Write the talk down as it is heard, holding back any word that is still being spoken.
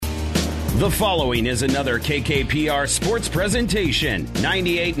The following is another KKPR sports presentation.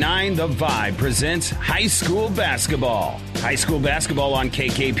 98.9 The Vibe presents high school basketball. High school basketball on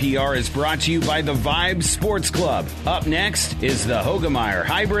KKPR is brought to you by the Vibe Sports Club. Up next is the Hoegemeyer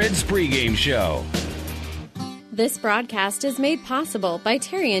Hybrids pregame show. This broadcast is made possible by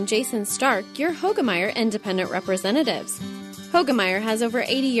Terry and Jason Stark, your Hoegemeyer independent representatives. Hoegemeyer has over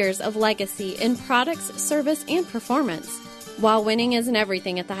 80 years of legacy in products, service, and performance. While winning isn't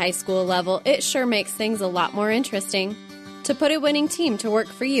everything at the high school level, it sure makes things a lot more interesting. To put a winning team to work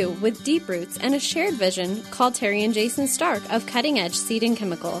for you with deep roots and a shared vision, call Terry and Jason Stark of Cutting Edge Seed and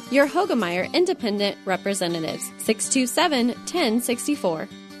Chemical, your Hoegemeyer independent representatives, 627-1064.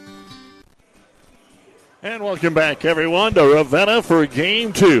 And welcome back, everyone, to Ravenna for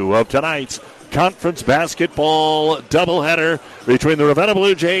Game 2 of tonight's conference basketball doubleheader between the Ravenna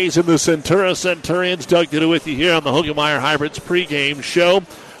Blue Jays and the Centura Centurions. Doug Duda with you here on the Hoegemeyer Hybrids pregame show,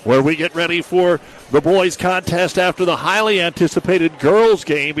 where we get ready for the boys' contest after the highly anticipated girls'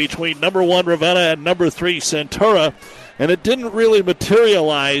 game between number 1 Ravenna and number 3 Centura. And it didn't really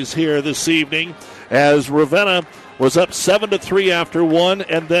materialize here this evening, as Ravenna was up 7-3 after one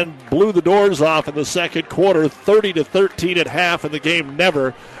and then blew the doors off in the second quarter, 30-13 at half, and the game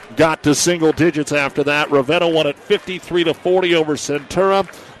never got to single digits after that. Ravenna won at 53-40 over Centura.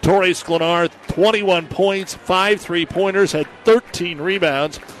 Torrey Sklenar, 21 points, 5 3-pointers, had 13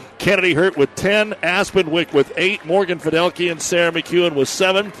 rebounds. Kennedy Hurt with 10, Aspenwick with 8, Morgan Fidelki and Sarah McEwen with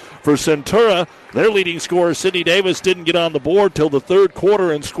 7. For Centura, their leading scorer, Sydney Davis, didn't get on the board till the third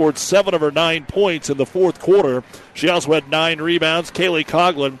quarter and scored 7 of her 9 points in the fourth quarter. She also had 9 rebounds. Kaylee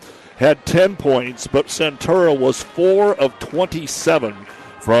Coughlin had 10 points, but Centura was 4 of 27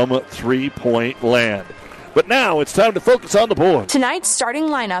 from three-point land. But now it's time to focus on the board. Tonight's starting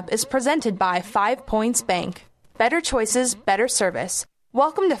lineup is presented by 5 Points Bank. Better choices, better service.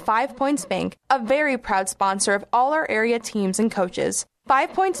 Welcome to 5 Points Bank, a very proud sponsor of all our area teams and coaches.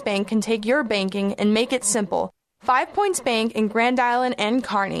 5 Points Bank can take your banking and make it simple. 5 Points Bank in Grand Island and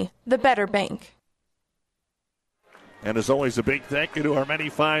Kearney, the better bank. And as always, a big thank you to our many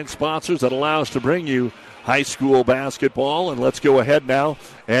fine sponsors that allow us to bring you high school basketball. And let's go ahead now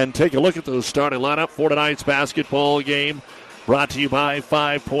and take a look at the starting lineup for tonight's basketball game. Brought to you by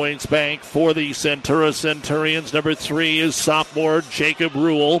 5 Points Bank. For the Centura Centurions, number 3 is sophomore Jacob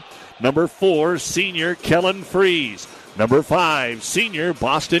Rule. Number 4, senior Kellen Freeze. Number 5, senior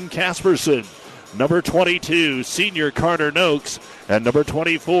Boston Casperson. Number 22, senior Carter Noakes. And number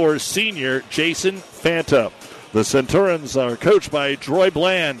 24, senior Jason Fanta. The Centurions are coached by Troy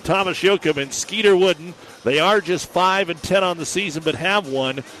Bland, Thomas Yoakum, and Skeeter Wooden. They are just 5-10 on the season, but have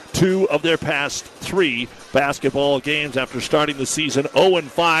won 2 of their past 3 basketball games after starting the season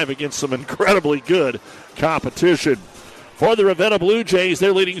 0-5 against some incredibly good competition. For the Ravenna Blue Jays,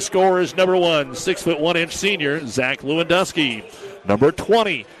 their leading scorer is number 1, 6'1" senior Zach Lewandowski. Number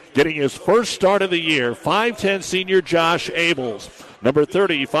 20, getting his first start of the year, 5'10" senior Josh Abels. Number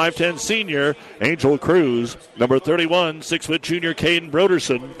 30, 5'10" senior Angel Cruz. Number 31, 6' junior Caden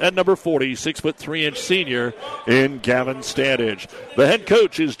Broderson. And number 40, 6'3" senior in Gavin Standage. The head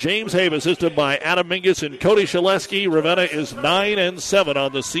coach is James Habe, assisted by Adam Mingus and Cody Shaleski. Ravenna is 9-7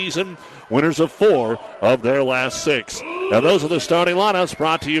 on the season, winners of 4 of their last 6. And those are the starting lineups,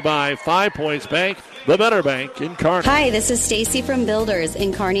 brought to you by 5 Points Bank, the better bank in Kearney. Hi, this is Stacy from Builders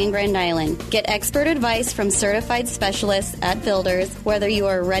in Kearney and Grand Island. Get expert advice from certified specialists at Builders. Whether you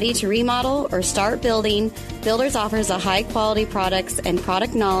are ready to remodel or start building, Builders offers a high-quality products and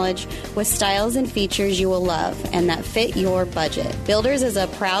product knowledge with styles and features you will love and that fit your budget. Builders is a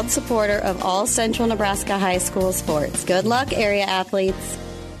proud supporter of all Central Nebraska high school sports. Good luck, area athletes.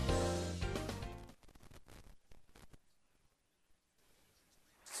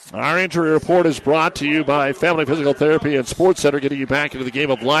 Our injury report is brought to you by Family Physical Therapy and Sports Center, getting you back into the game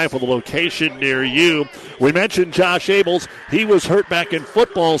of life with a location near you. We mentioned Josh Abels. He was hurt back in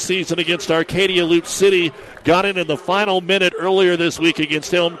football season against Arcadia Loop City. Got in the final minute earlier this week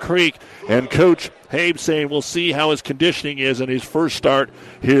against Elm Creek. And Coach Habe saying we'll see how his conditioning is in his first start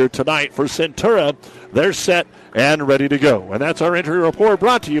here tonight. For Centura, they're set and ready to go. And that's our injury report,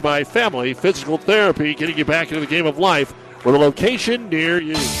 brought to you by Family Physical Therapy, getting you back into the game of life with a location near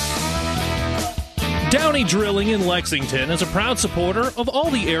you. Downey Drilling in Lexington is a proud supporter of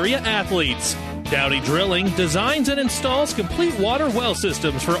all the area athletes. Downey Drilling designs and installs complete water well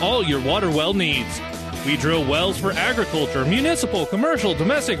systems for all your water well needs. We drill wells for agriculture, municipal, commercial,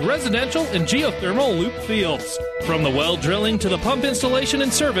 domestic, residential, and geothermal loop fields. From the well drilling to the pump installation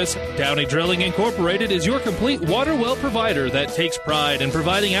and service, Downey Drilling Incorporated is your complete water well provider that takes pride in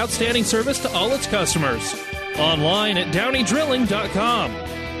providing outstanding service to all its customers. Online at DowneyDrilling.com.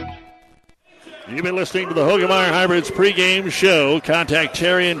 You've been listening to the Hoegemeyer Hybrids pregame show. Contact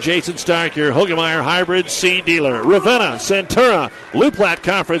Terry and Jason Stark, your Hoegemeyer Hybrids seed dealer. Ravenna, Centura, Blue Platte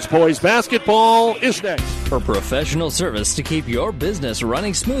Conference boys basketball is next. For professional service to keep your business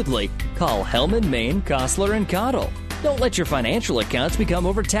running smoothly, call Hellman, Maine, Kostler, and Cottle. Don't let your financial accounts become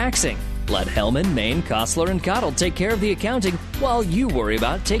overtaxing. Let Hellman, Maine, Kostler, and Cottle take care of the accounting while you worry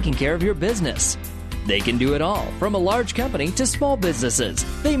about taking care of your business. They can do it all, from a large company to small businesses.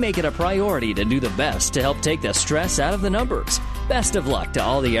 They make it a priority to do the best to help take the stress out of the numbers. Best of luck to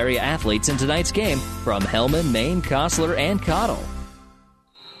all the area athletes in tonight's game from Hellman, Maine, Kostler, and Cottle.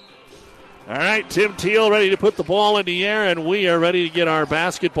 All right, Tim Teal ready to put the ball in the air, and we are ready to get our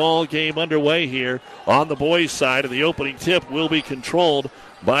basketball game underway here on the boys' side. And the opening tip will be controlled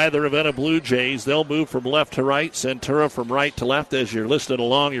by the Ravenna Blue Jays. They'll move from left to right, Centura from right to left as you're listening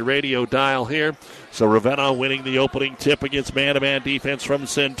along your radio dial here. So Ravenna winning the opening tip against man-to-man defense from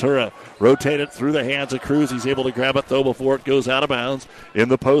Centura. Rotated through the hands of Cruz. He's able to grab it, though, before it goes out of bounds. In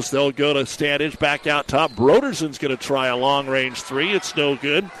the post, they'll go to Standage. Back out top. Broderson's going to try a long-range three. It's no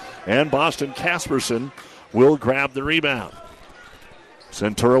good. And Boston Casperson will grab the rebound.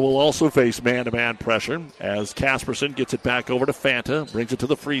 Centura will also face man-to-man pressure as Casperson gets it back over to Fanta. Brings it to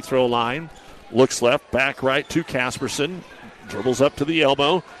the free throw line. Looks left, back right to Casperson. Dribbles up to the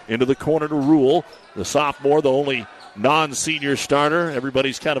elbow, into the corner to Rule. The sophomore, the only non-senior starter.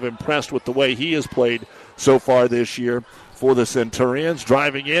 Everybody's kind of impressed with the way he has played so far this year for the Centurions.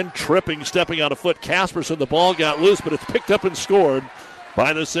 Driving in, tripping, stepping on a foot. Casperson, the ball got loose, but it's picked up and scored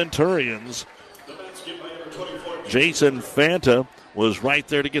by the Centurions. Jason Fanta was right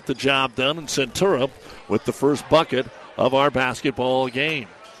there to get the job done, and Centura with the first bucket of our basketball game.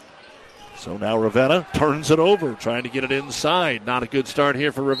 So now Ravenna turns it over, trying to get it inside. Not a good start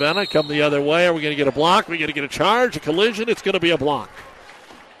here for Ravenna. Come the other way. Are we going to get a block? Are we going to get a charge, a collision? It's going to be a block.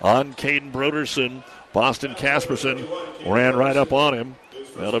 On Caden Broderson, Boston Casperson ran right up on him.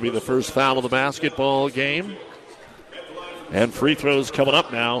 That'll be the first foul of the basketball game. And free throws coming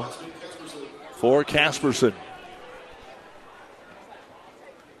up now for Casperson.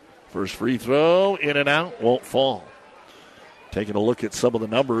 First free throw, in and out, won't fall. Taking a look at some of the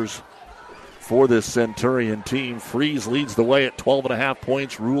numbers for this Centurion team. Freeze leads the way at 12.5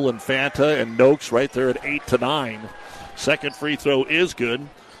 points. Rule and Fanta and Noakes right there at 8 to 9. Second free throw is good.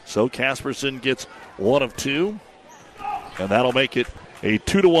 So Casperson gets one of two. And that'll make it a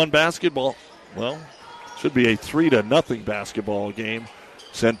 2-1 basketball. Well, should be a 3-0 basketball game.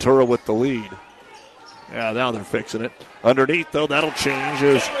 Centura with the lead. Yeah, now they're fixing it. Underneath, though, that'll change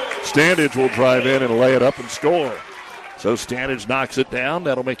as Standage will drive in and lay it up and score. So Standage knocks it down.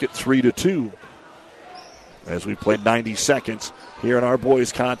 That'll make it 3-2. As we played 90 seconds here in our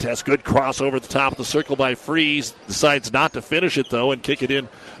boys contest. Good cross over the top of the circle by Freeze. Decides not to finish it, though, and kick it in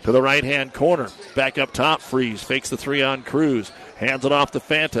to the right-hand corner. Back up top, Freeze fakes the three on Cruz. Hands it off to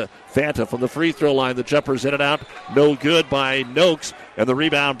Fanta. Fanta from the free throw line. The jumper's in and out. No good by Noakes. And the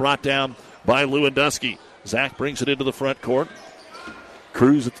rebound brought down by Lewandowski. Zach brings it into the front court.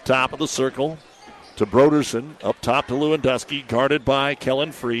 Cruz at the top of the circle to Broderson. Up top to Lewandowski, guarded by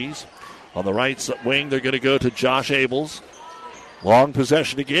Kellen Freeze. On the right wing, they're going to go to Josh Abels. Long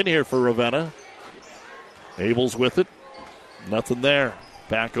possession again here for Ravenna. Abels with it. Nothing there.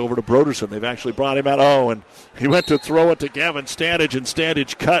 Back over to Broderson. They've actually brought him out. Oh, and he went to throw it to Gavin Standage, and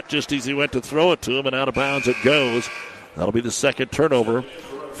Standage cut just as he went to throw it to him, and out of bounds it goes. That'll be the second turnover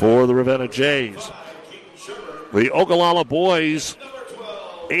for the Ravenna Jays. The Ogallala boys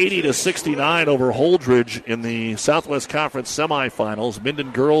 80-69 over Holdridge in the Southwest Conference semifinals.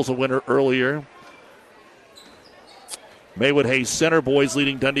 Minden girls a winner earlier. Maywood Hayes Center boys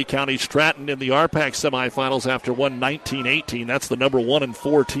leading Dundee County Stratton in the RPAC semifinals after one 19-18. That's the number 1 and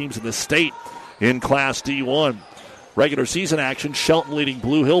 4 teams in the state in Class D1. Regular season action, Shelton leading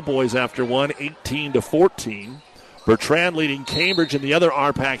Blue Hill boys after one 18-14. Bertrand leading Cambridge in the other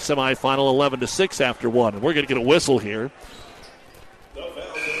RPAC semifinal 11-6 after one. And we're going to get a whistle here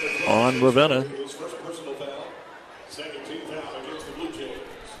on Ravenna.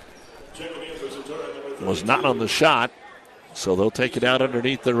 Was not on the shot, so they'll take it out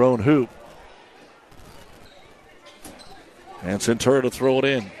underneath their own hoop. And Centura to throw it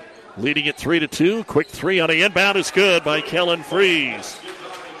in. Leading it 3-2. Quick three on the inbound is good by Kellen Freeze.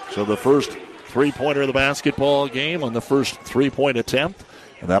 So the first three-pointer of the basketball game on the first three-point attempt.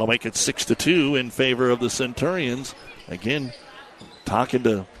 And that'll make it 6-2 in favor of the Centurions. Again, talking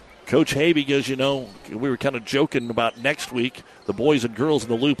to Coach Hay, because, you know, we were kind of joking about next week. The boys and girls in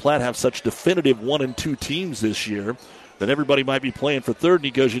the Lou Platte have such definitive 1 and 2 teams this year that everybody might be playing for third. And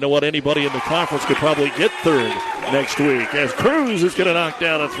he goes, you know what, anybody in the conference could probably get third next week. As Cruz is going to knock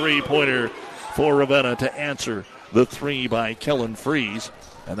down a three-pointer for Ravenna to answer the three by Kellen Freeze.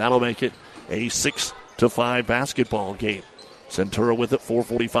 And that'll make it a 6-5 basketball game. Centura with it,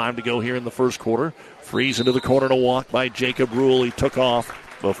 4:45 to go here in the first quarter. Freeze into the corner to walk by Jacob Rule. He took off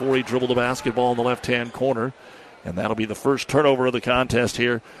before he dribbled the basketball in the left-hand corner. And that'll be the first turnover of the contest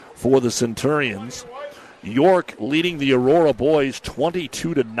here for the Centurions. York leading the Aurora boys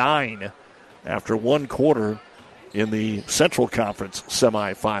 22-9 after one quarter in the Central Conference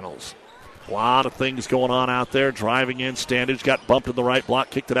semifinals. A lot of things going on out there. Driving in, Standage got bumped in the right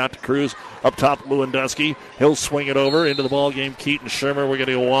block, kicked it out to Cruz. Up top, Lewandowski. He'll swing it over into the ball game. Keaton Shermer, we're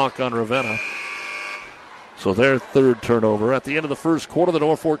getting a walk on Ravenna. So their third turnover. At the end of the first quarter, the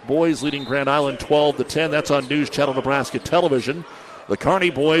Norfolk boys leading Grand Island 12-10. That's on News Channel Nebraska Television. The Kearney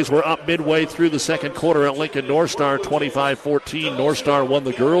boys were up midway through the second quarter at Lincoln North Star, 25-14. North Star won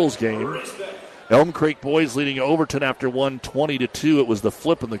the girls' game. Elm Creek boys leading Overton after one, 20-2. It was the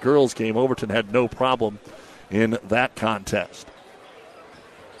flip in the girls' game. Overton had no problem in that contest.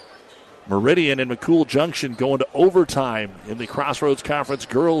 Meridian and McCool Junction going to overtime in the Crossroads Conference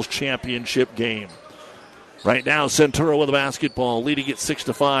Girls Championship game. Right now, Centura with the basketball, leading it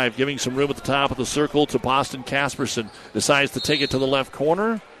 6-5, giving some room at the top of the circle to Boston Casperson. Decides to take it to the left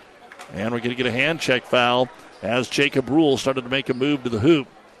corner. And we're going to get a hand check foul as Jacob Rule started to make a move to the hoop.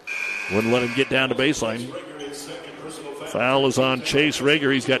 Wouldn't let him get down to baseline. Foul is on Chase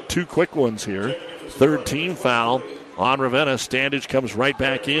Rager. He's got two quick ones here. Third team foul on Ravenna. Standage comes right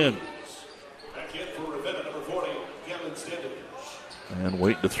back in. And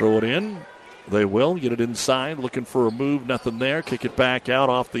waiting to throw it in. They will get it inside. Looking for a move. Nothing there. Kick it back out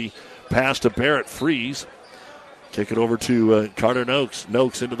off the pass to Barrett Freeze. Kick it over to Carter Noakes.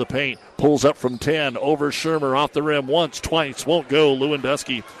 Noakes into the paint. Pulls up from 10. Over Shermer. Off the rim once, twice. Won't go.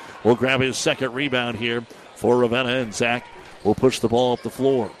 Lewandowski will grab his second rebound here for Ravenna. And Zach will push the ball up the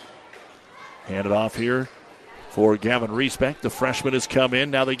floor. Hand it off here for Gavin Riesbeck. The freshman has come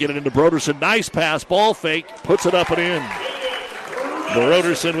in. Now they get it into Broderson. Nice pass. Ball fake. Puts it up and in.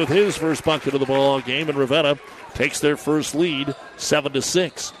 Broderson with his first bucket of the ball game, and Ravenna takes their first lead,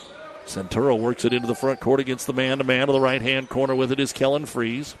 7-6. Centura works it into the front court against the man-to-man to the right-hand corner. With it is Kellen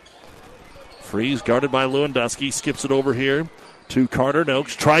Freeze. Freeze guarded by Lewandowski, skips it over here to Carter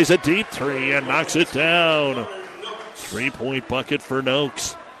Noakes. Tries a deep three and knocks it down. 3-point bucket for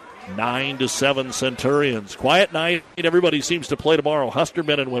Noakes. 9-7 Centurions. Quiet night. Everybody seems to play tomorrow. Husker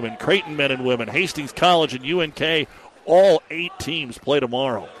men and women, Creighton men and women, Hastings College and UNK. All 8 teams play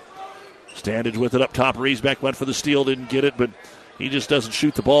tomorrow. Standage with it up top. Riesbeck went for the steal, didn't get it, but he just doesn't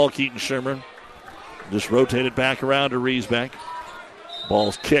shoot the ball, Keaton Shermer. Just rotated back around to Riesbeck.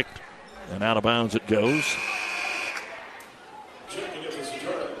 Ball's kicked, and out of bounds it goes.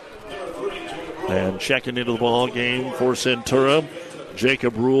 And checking into the ball game for Centura,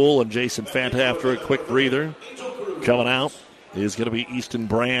 Jacob Rule and Jason Fanta after a quick breather. Coming out is going to be Easton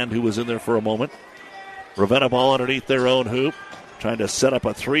Brand, who was in there for a moment. Ravenna ball underneath their own hoop. Trying to set up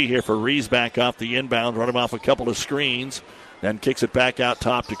a three here for Riesbeck off the inbound. Run him off a couple of screens. Then kicks it back out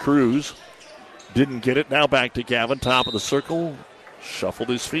top to Cruz. Didn't get it. Now back to Gavin. Top of the circle. Shuffled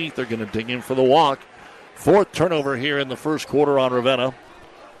his feet. They're going to ding him for the walk. Fourth turnover here in the first quarter on Ravenna.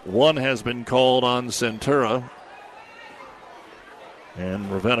 One has been called on Centura.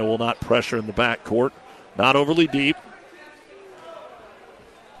 And Ravenna will not pressure in the backcourt. Not overly deep.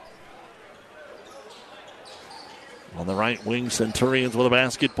 On the right wing, Centurions with a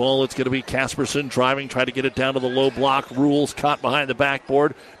basketball. It's going to be Casperson driving, try to get it down to the low block. Rules caught behind the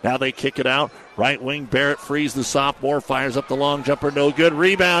backboard. Now they kick it out. Right wing, Barrett Freeze, the sophomore, fires up the long jumper. No good.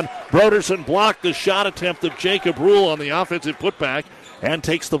 Rebound. Broderson blocked the shot attempt of Jacob Rule on the offensive putback and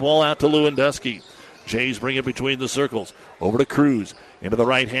takes the ball out to Lewandowski. Jays bring it between the circles. Over to Cruz. Into the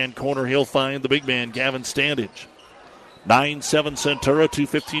right-hand corner, he'll find the big man, Gavin Standage. 9-7 Centura,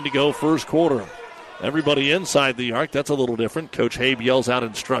 2:15 to go, first quarter. Everybody inside the arc. That's a little different. Coach Habe yells out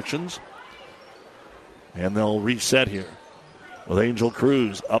instructions. And they'll reset here with Angel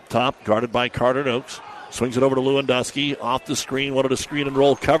Cruz up top, guarded by Carter Noakes. Swings it over to Lewandowski. Off the screen, wanted a screen and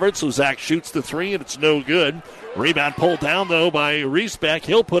roll covered, so Zach shoots the three, and it's no good. Rebound pulled down, though, by Riesbeck.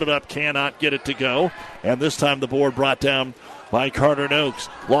 He'll put it up, cannot get it to go. And this time the board brought down by Carter Noakes.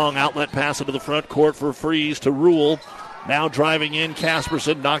 Long outlet pass into the front court for Freeze to Rule. Now driving in,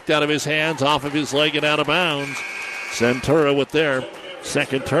 Casperson knocked out of his hands, off of his leg and out of bounds. Centura with their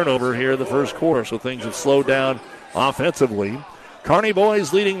second turnover here in the first quarter, so things have slowed down offensively. Kearney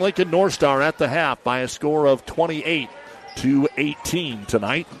boys leading Lincoln North Star at the half by a score of 28-18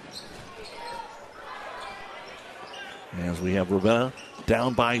 tonight. As we have Ravenna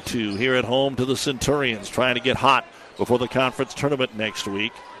down by 2 here at home to the Centurions, trying to get hot before the conference tournament next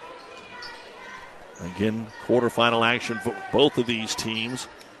week. Again, quarterfinal action for both of these teams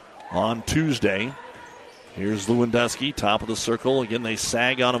on Tuesday. Here's Lewandowski, top of the circle. Again, they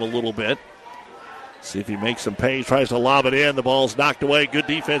sag on him a little bit. See if he makes some pay. He tries to lob it in. The ball's knocked away. Good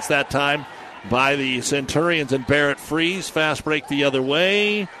defense that time by the Centurions, and Barrett frees. Fast break the other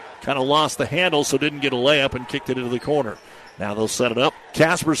way. Kind of lost the handle, so didn't get a layup and kicked it into the corner. Now they'll set it up.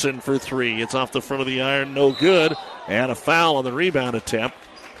 Casperson for three. It's off the front of the iron. No good. And a foul on the rebound attempt.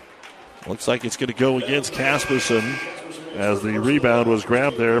 Looks like it's going to go against Casperson as the rebound was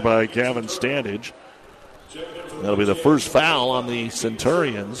grabbed there by Gavin Standage. That'll be the first foul on the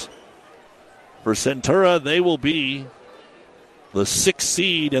Centurions. For Centura, they will be the 6th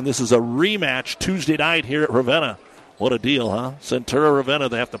seed, and this is a rematch Tuesday night here at Ravenna. What a deal, huh? Centura, Ravenna,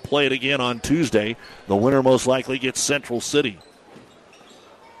 they have to play it again on Tuesday. The winner most likely gets Central City.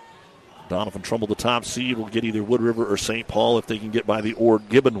 Donovan Trumbull, the top seed, will get either Wood River or St. Paul if they can get by the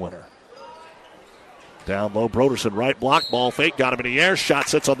Ord-Gibbon winner. Down low, Broderson, right block, ball fake, got him in the air, shot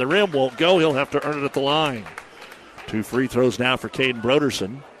sits on the rim, won't go, he'll have to earn it at the line. 2 free throws now for Caden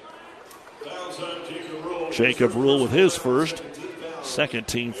Broderson. Jacob Rule with his first. Second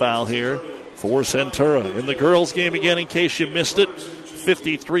team foul here for Centura. In the girls' game again, in case you missed it,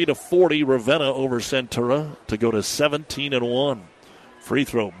 53-40, Ravenna over Centura to go to 17-1. Free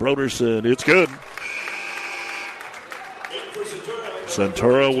throw, Broderson, it's good.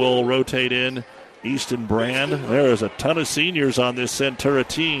 Centura will rotate in Easton Brand. There is a ton of seniors on this Centura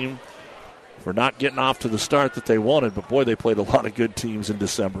team for not getting off to the start that they wanted, but boy, they played a lot of good teams in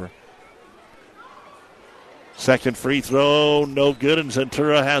December. Second free throw, no good, and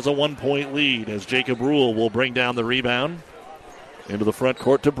Centura has a 1-point lead as Jacob Rule will bring down the rebound. Into the front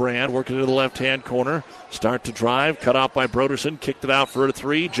court to Brand, working to the left-hand corner. Start to drive, cut off by Broderson, kicked it out for a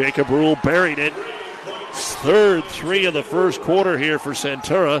three. Jacob Rule buried it. Third three of the first quarter here for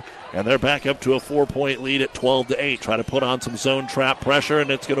Centura, and they're back up to a 4-point lead at 12-8. Try to put on some zone trap pressure,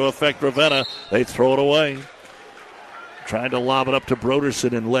 and it's going to affect Ravenna. They throw it away. Trying to lob it up to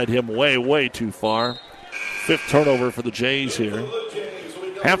Broderson and led him way, way too far. 5th turnover for the Jays here.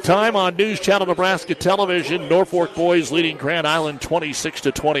 Halftime on News Channel Nebraska Television. Norfolk boys leading Grand Island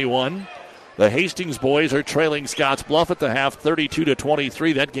 26-21. The Hastings boys are trailing Scotts Bluff at the half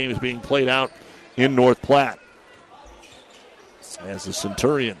 32-23. That game is being played out in North Platte. As the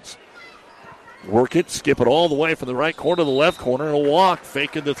Centurions work it, skip it all the way from the right corner to the left corner, and a walk,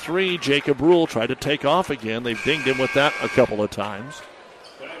 faking the three. Jacob Rule tried to take off again. They've dinged him with that a couple of times.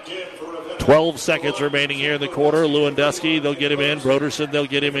 12 seconds remaining here in the quarter. Lewandowski, they'll get him in. Broderson, they'll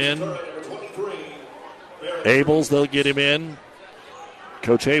get him in. Abels, they'll get him in.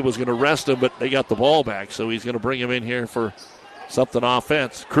 Coach Hay was going to rest him, but they got the ball back, so he's going to bring him in here for something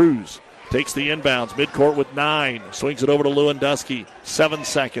offense. Cruz takes the inbounds, midcourt with 9. Swings it over to Lewandowski. 7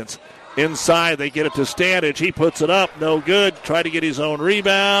 seconds. Inside, they get it to Standage. He puts it up. No good. Try to get his own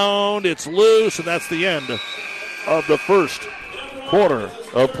rebound. It's loose, and that's the end of the first quarter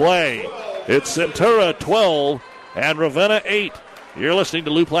of play. It's Centura 12 and Ravenna 8. You're listening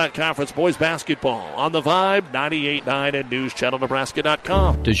to Lou Platte Conference Boys Basketball on the Vibe 98.9 and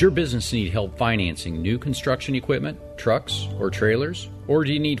NewsChannelNebraska.com. Does your business need help financing new construction equipment, trucks, or trailers? Or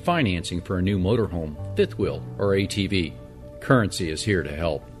do you need financing for a new motorhome, fifth wheel, or ATV? Currency is here to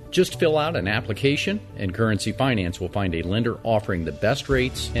help. Just fill out an application, and Currency Finance will find a lender offering the best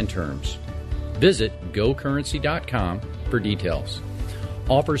rates and terms. Visit GoCurrency.com for details.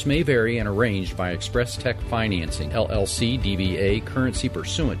 Offers may vary and arranged by Express Tech Financing, LLC, DBA, currency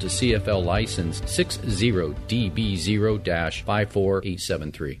pursuant to CFL license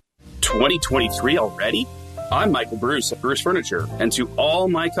 60DB0-54873. 2023 already? I'm Michael Bruce at Bruce Furniture, and to all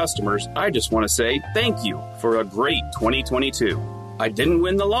my customers, I just want to say thank you for a great 2022. I didn't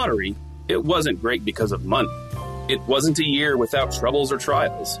win the lottery. It wasn't great because of money. It wasn't a year without troubles or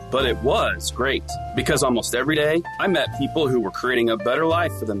trials, but it was great because almost every day I met people who were creating a better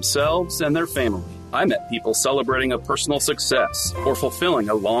life for themselves and their family. I met people celebrating a personal success or fulfilling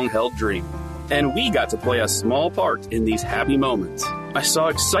a long-held dream. And we got to play a small part in these happy moments. I saw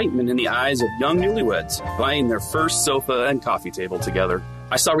excitement in the eyes of young newlyweds buying their first sofa and coffee table together.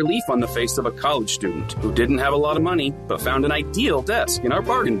 I saw relief on the face of a college student who didn't have a lot of money but found an ideal desk in our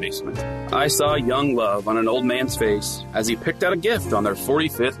bargain basement. I saw young love on an old man's face as he picked out a gift on their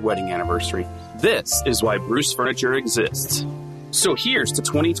 45th wedding anniversary. This is why Bruce Furniture exists. So here's to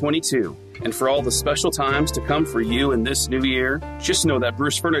 2022. And for all the special times to come for you in this new year, just know that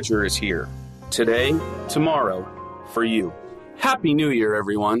Bruce Furniture is here. Today, tomorrow, for you. Happy New Year,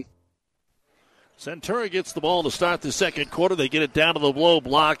 everyone. Centura gets the ball to start the second quarter. They get it down to the low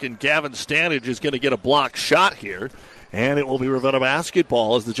block, and Gavin Standage is going to get a block shot here. And it will be Ravenna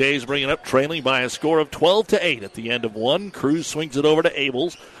basketball as the Jays bring it up, trailing by a score of 12-8 at the end of one. Cruz swings it over to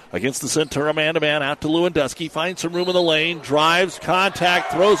Abels against the Centura man-to-man, out to Lewandowski. Finds some room in the lane, drives,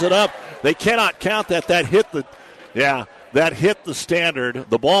 contact, throws it up. They cannot count that. That hit the standard.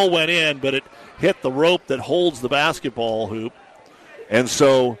 The ball went in, but it hit the rope that holds the basketball hoop. And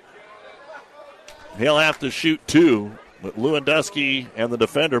so he'll have to shoot two. But Lewandowski and the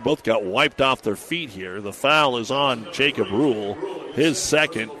defender both got wiped off their feet here. The foul is on Jacob Rule, his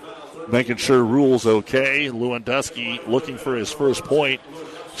second, making sure Rule's okay. Lewandowski looking for his first point,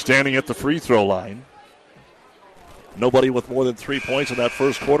 standing at the free throw line. Nobody with more than 3 points in that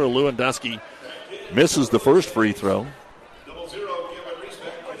first quarter. Lewandowski misses the first free throw.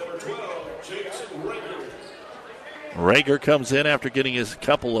 Rager comes in after getting his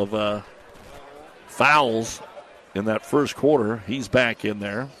couple of fouls in that first quarter. He's back in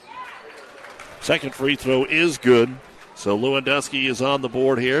there. Second free throw is good. So Lewandowski is on the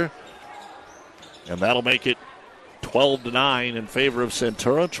board here. And that'll make it 12-9 in favor of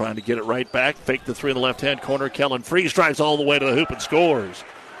Centura. Trying to get it right back. Fake the three in the left-hand corner. Kellen Freese drives all the way to the hoop and scores.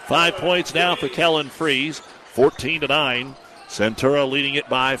 5 points now for Kellen Freese. 14-9. Centura leading it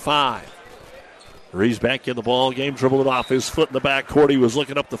by 5. Freese back in the ball game. Dribbled it off his foot in the backcourt. He was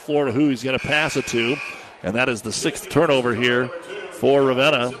looking up the floor to who he's going to pass it to. And that is the 6th turnover here for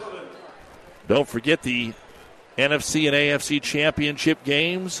Ravenna. Don't forget the NFC and AFC championship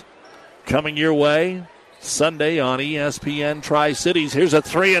games coming your way Sunday on ESPN Tri-Cities. Here's a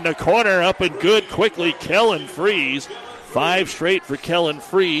three in the corner, up and good quickly. Kellen Freese, 5 straight for Kellen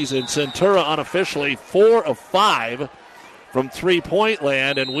Freese, and Centura unofficially 4 of 5 from three-point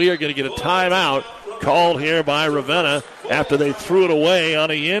land, and we are going to get a timeout called here by Ravenna after they threw it away on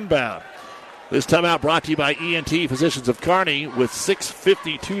a inbound. This timeout brought to you by ENT Physicians of Kearney with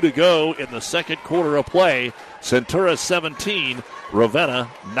 6:52 to go in the second quarter of play. Centura 17, Ravenna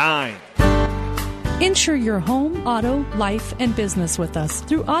 9. Insure your home, auto, life, and business with us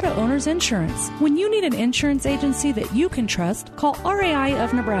through Auto Owners Insurance. When you need an insurance agency that you can trust, call RAI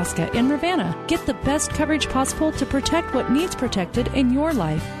of Nebraska in Ravenna. Get the best coverage possible to protect what needs protected in your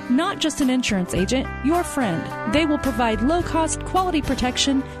life. Not just an insurance agent, your friend. They will provide low-cost, quality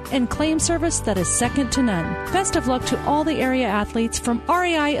protection and claim service that is second to none. Best of luck to all the area athletes from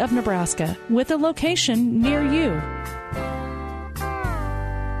RAI of Nebraska, with a location near you.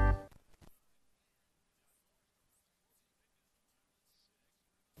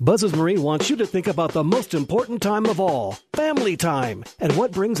 Buzz's Marine wants you to think about the most important time of all, family time. And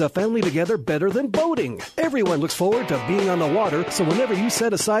what brings a family together better than boating? Everyone looks forward to being on the water, so whenever you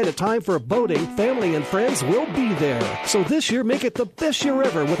set aside a time for boating, family and friends will be there. So this year, make it the best year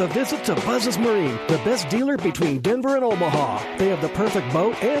ever with a visit to Buzz's Marine, the best dealer between Denver and Omaha. They have the perfect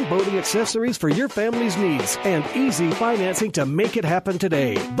boat and boating accessories for your family's needs and easy financing to make it happen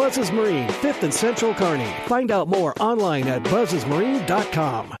today. Buzz's Marine, 5th and Central Kearney. Find out more online at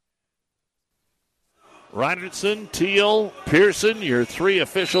buzzesmarine.com. Reinertson, Teal, Pearson, your 3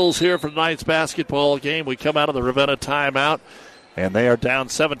 officials here for tonight's basketball game. We come out of the Ravenna timeout, and they are down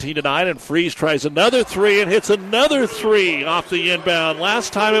 17-9, and Freese tries another 3 and hits another 3 off the inbound.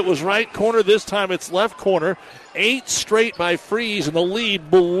 Last time it was right corner, this time it's left corner. 8 straight by Freese, and the lead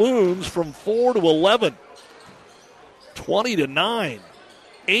balloons from 4 to 11. 20-9.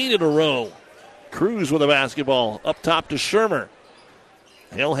 8 in a row. Cruz with the basketball up top to Shermer.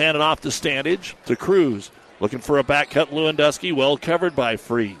 He'll hand it off to Standage, to Cruz. Looking for a back cut, Lewandowski, well covered by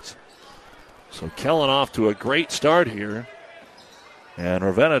Freese. So Kellen off to a great start here. And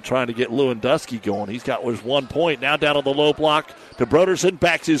Ravenna trying to get Lewandowski going. He's got his 1 point. Now down on the low block to Broderson.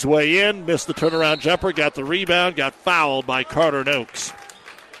 Backs his way in. Missed the turnaround jumper. Got the rebound. Got fouled by Carter Noakes.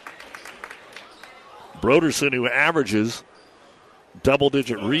 Broderson, who averages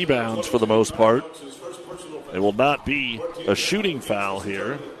double-digit rebounds for the most part. It will not be a shooting foul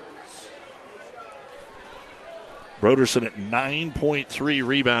here. Broderson at 9.3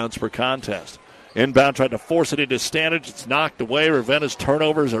 rebounds per contest. Inbound tried to force it into Standage. It's knocked away. Ravenna's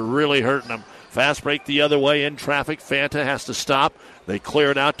turnovers are really hurting them. Fast break the other way in traffic. Fanta has to stop. They clear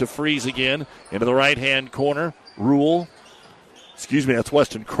it out to Freese again. Into the right-hand corner. That's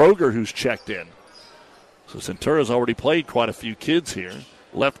Weston Kroger who's checked in. So Centura's already played quite a few kids here.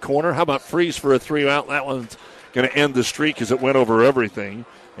 Left corner. How about Freese for a 3-out? That one's going to end the streak as it went over everything.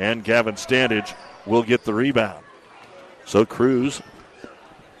 And Gavin Standage will get the rebound. So Cruz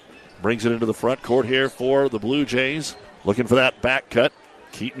brings it into the front court here for the Blue Jays. Looking for that back cut.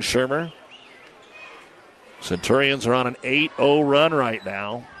 Keaton Shermer. Centurions are on an 8-0 run right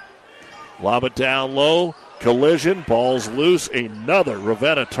now. Lob it down low. Collision. Ball's loose. Another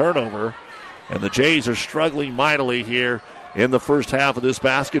Ravenna turnover. And the Jays are struggling mightily here in the first half of this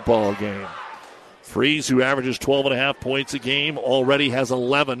basketball game. Freeze, who averages 12.5 points a game, already has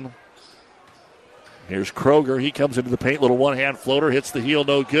 11. Here's Kroger. He comes into the paint, little one-hand floater, hits the heel,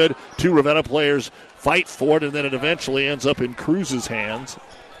 no good. Two Ravenna players fight for it, and then it eventually ends up in Cruz's hands.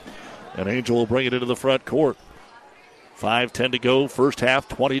 And Angel will bring it into the front court. 5:10 to go, first half,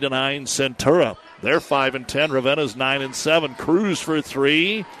 20-9 Centura. They're 5-10. Ravenna's 9-7. Cruz for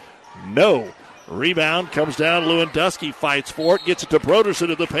three. No. Rebound comes down. Lewandowski fights for it. Gets it to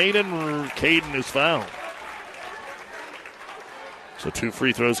Broderson in the paint, and Caden is fouled. So 2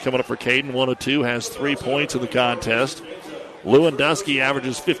 free throws coming up for Caden. 1 of 2, has 3 points in the contest. Lewandowski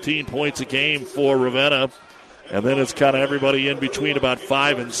averages 15 points a game for Ravenna. And then it's kind of everybody in between, about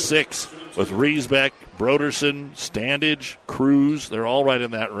 5 and 6, with Riesbeck, Broderson, Standage, Cruz. They're all right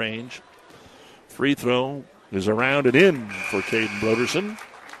in that range. Free throw is around and in for Caden Broderson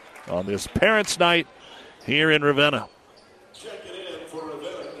on this Parents' Night here in Ravenna.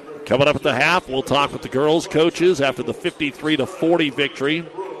 Coming up at the half, we'll talk with the girls' coaches after the 53-40 victory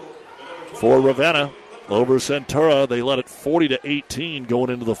for Ravenna over Centura. They led it 40-18 going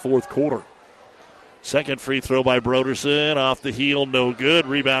into the fourth quarter. Second free throw by Broderson, off the heel, no good.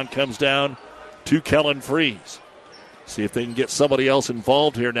 Rebound comes down to Kellen Freeze. See if they can get somebody else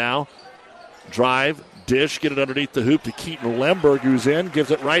involved here now. Drive, dish, get it underneath the hoop to Keaton Lemberg, who's in,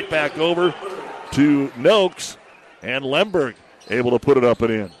 gives it right back over to Noakes, and Lemberg able to put it up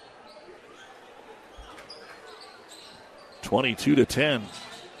and in. 22-10.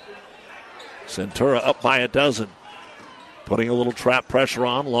 Centura up by a dozen. Putting a little trap pressure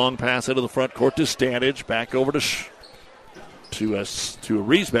on. Long pass into the front court to Standage. Back over to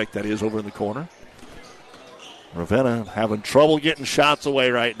Riesbeck, that is, over in the corner. Ravenna having trouble getting shots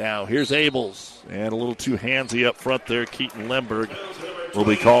away right now. Here's Abels. And a little too handsy up front there. Keaton Lemberg will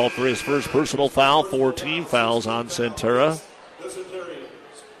be called for his first personal foul. 4 team fouls on Centura.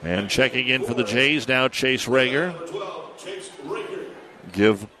 And checking in for the Jays now, Chase Rager.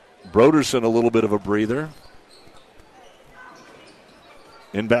 Give Broderson a little bit of a breather.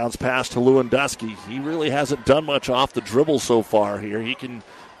 Inbounds pass to Lewandowski. He really hasn't done much off the dribble so far here. He can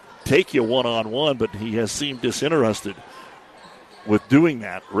take you one-on-one, but he has seemed disinterested with doing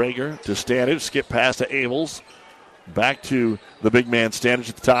that. Rager to Standage, skip pass to Abels. Back to the big man Standage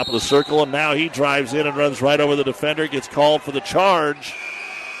at the top of the circle, and now he drives in and runs right over the defender, gets called for the charge.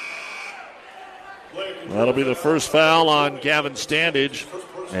 That'll be the first foul on Gavin Standage,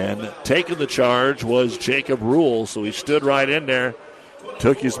 and taking the charge was Jacob Rule, so he stood right in there.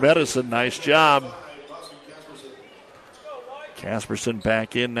 Took his medicine. Nice job. Casperson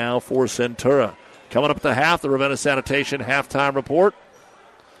back in now for Centura. Coming up at the half, the Ravenna Sanitation halftime report.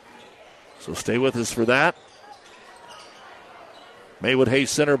 So stay with us for that. Maywood Hayes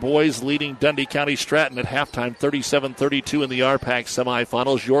Center boys leading Dundee County Stratton at halftime, 37-32 in the RPAC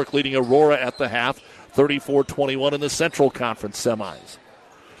semifinals. York leading Aurora at the half, 34-21 in the Central Conference semis.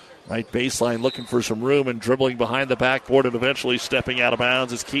 Right baseline looking for some room and dribbling behind the backboard and eventually stepping out of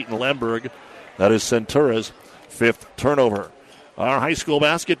bounds is Keaton Lemberg. That is Centura's 5th turnover. Our high school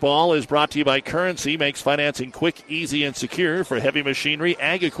basketball is brought to you by Currency. Makes financing quick, easy, and secure for heavy machinery,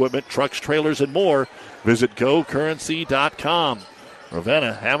 ag equipment, trucks, trailers, and more. Visit GoCurrency.com.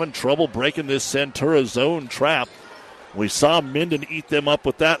 Ravenna having trouble breaking this Centura zone trap. We saw Minden eat them up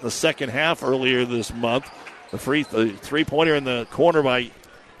with that in the second half earlier this month. The three-pointer in the corner by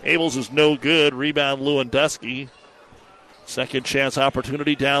Abels is no good. Rebound Lewandowski. Second chance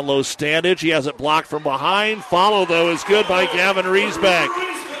opportunity down low. Standage. He has it blocked from behind. Follow, though, is good by Gavin Riesbeck.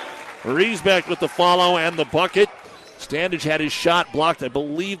 Riesbeck with the follow and the bucket. Standage had his shot blocked. I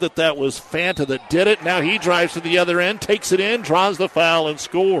believe that was Fanta that did it. Now he drives to the other end, takes it in, draws the foul, and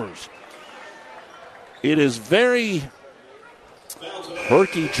scores. It is very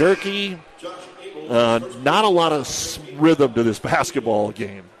herky-jerky. Not a lot of rhythm to this basketball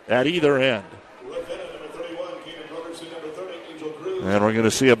game at either end. And we're going to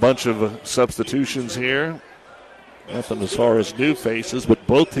see a bunch of substitutions here. Nothing as far as new faces, but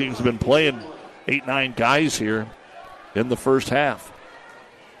both teams have been playing 8-9 guys here in the first half.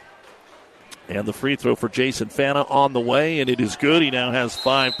 And the free throw for Jason Fanta on the way, and it is good. He now has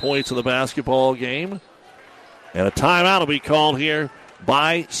 5 points in the basketball game. And a timeout will be called here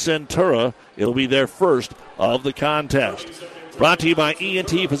by Centura. It'll be their first of the contest. Brought to you by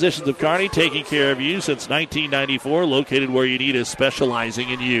E&T Physicians of Kearney, taking care of you since 1994, located where you need us, specializing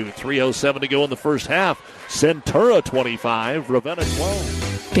in you. 3:07 to go in the first half. Centura 25, Ravenna 12.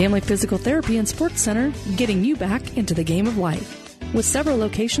 Family Physical Therapy and Sports Center, getting you back into the game of life. With several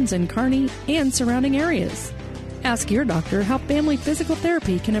locations in Kearney and surrounding areas. Ask your doctor how Family Physical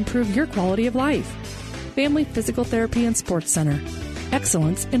Therapy can improve your quality of life. Family Physical Therapy and Sports Center.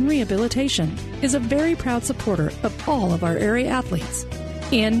 Excellence in Rehabilitation is a very proud supporter of all of our area athletes,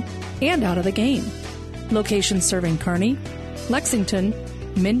 in and out of the game. Locations serving Kearney, Lexington,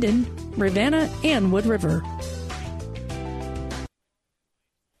 Minden, Ravenna, and Wood River.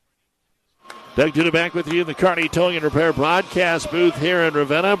 Doug Duda back with you in the Kearney Towing and Repair broadcast booth here in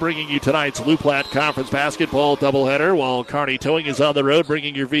Ravenna, bringing you tonight's Lou Platte Conference basketball doubleheader while Kearney Towing is on the road,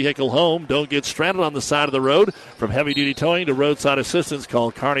 bringing your vehicle home. Don't get stranded on the side of the road. From heavy-duty towing to roadside assistance,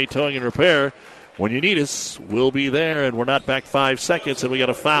 call Kearney Towing and Repair. When you need us, we'll be there, and we're not back 5 seconds, and we got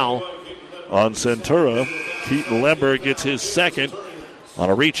a foul on Centura. Keaton Lemberg gets his second on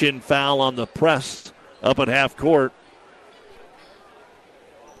a reach-in foul on the press up at half court.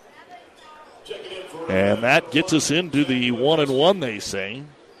 And that gets us into the 1-1, they say.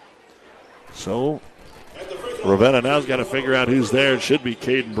 So Ravenna now's got to figure out who's there. It should be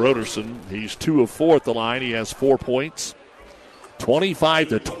Caden Broderson. He's 2 of 4 at the line. He has 4 points.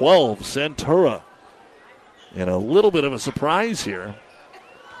 25-12, Centura. And a little bit of a surprise here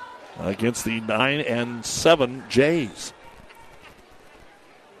against the 9-7 Jays.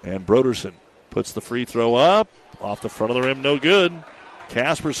 And Broderson puts the free throw up. Off the front of the rim, no good.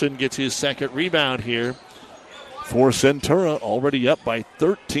 Casperson gets his second rebound here for Centura, already up by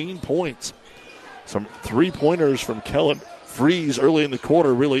 13 points. Some three-pointers from Kellen Freeze early in the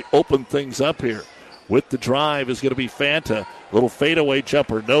quarter really opened things up here. With the drive is going to be Fanta. Little fadeaway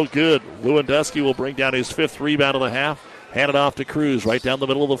jumper, no good. Lewandowski will bring down his 5th rebound of the half. Hand it off to Cruz right down the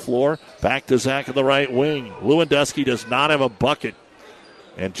middle of the floor. Back to Zach in the right wing. Lewandowski does not have a bucket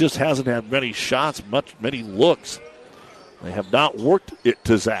and just hasn't had many shots, many looks. They have not worked it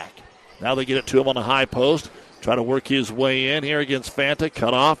to Zach. Now they get it to him on the high post. Try to work his way in here against Fanta.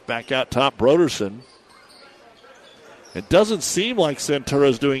 Cut off. Back out top, Broderson. It doesn't seem like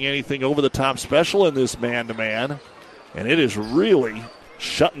Centura's doing anything over the top special in this man-to-man. And it is really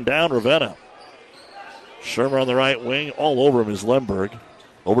shutting down Ravenna. Shermer on the right wing. All over him is Lemberg.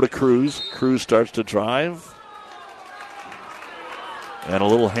 Over to Cruz. Cruz starts to drive. And a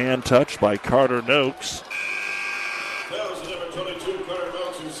little hand touch by Carter Noakes.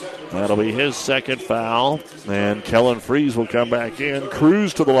 That'll be his second foul. And Kellen Freeze will come back in.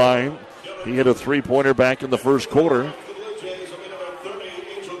 Cruz to the line. He hit a three-pointer back in the first quarter.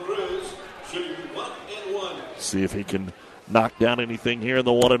 See if he can knock down anything here in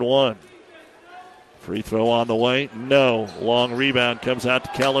the 1-1. Free throw on the way. No. Long rebound comes out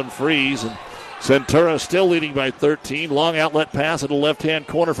to Kellen Freeze. And Centura still leading by 13. Long outlet pass at the left-hand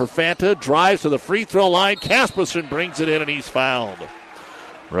corner for Fanta. Drives to the free throw line. Casperson brings it in, and he's fouled.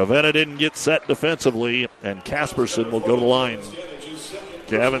 Ravenna didn't get set defensively, and Casperson will go to the line.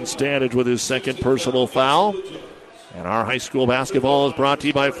 Gavin Standage with his second personal foul. And our high school basketball is brought to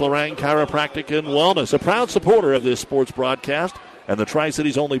you by Florang Chiropractic and Wellness, a proud supporter of this sports broadcast, and the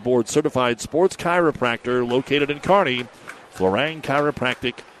Tri-Cities only board-certified sports chiropractor located in Kearney,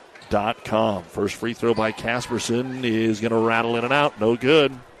 FlorangChiropractic.com. First free throw by Casperson is going to rattle in and out. No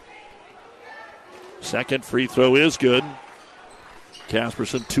good. Second free throw is good.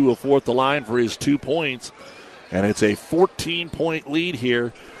 Casperson 2 of 4 at the line for his 2 points. And it's a 14-point lead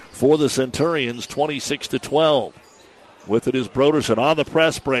here for the Centurions, 26-12. With it is Broderson on the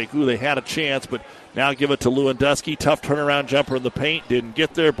press break. Ooh, they had a chance, but now give it to Lewandowski. Tough turnaround jumper in the paint. Didn't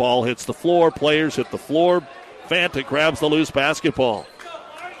get there. Ball hits the floor. Players hit the floor. Fanta grabs the loose basketball.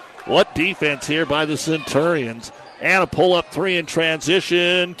 What defense here by the Centurions. And a pull-up three in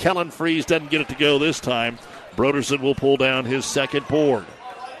transition. Kellen Freeze doesn't get it to go this time. Broderson will pull down his second board.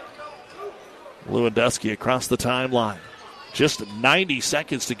 Lewandowski across the timeline. Just 90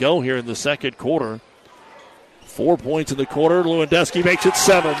 seconds to go here in the second quarter. 4 points in the quarter. Lewandowski makes it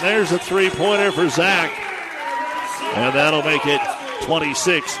 7. There's a three-pointer for Zach. And that'll make it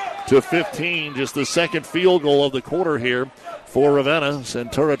 26-15. Just the second field goal of the quarter here for Ravenna.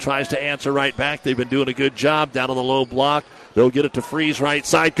 Centura tries to answer right back. They've been doing a good job down on the low block. They'll get it to Freeze right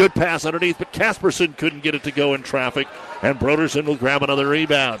side. Good pass underneath, but Casperson couldn't get it to go in traffic. And Broderson will grab another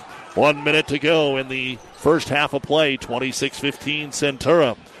rebound. 1 minute to go in the first half of play. 26-15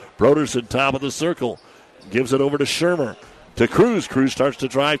 Centura. Broderson top of the circle. Gives it over to Shermer. To Cruz. Cruz starts to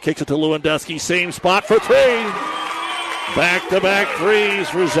drive. Kicks it to Lewandowski. Same spot for three. Back-to-back threes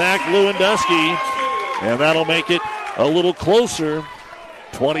for Zach Lewandowski. And that'll make it a little closer.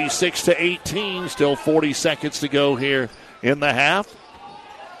 26-18. Still 40 seconds to go here in the half.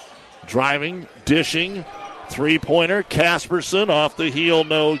 Driving, dishing, three-pointer. Casperson off the heel,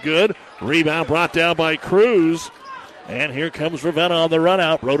 no good. Rebound brought down by Cruz. And here comes Ravenna on the run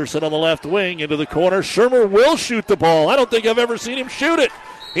out. Broderson on the left wing into the corner. Shermer will shoot the ball. I don't think I've ever seen him shoot it.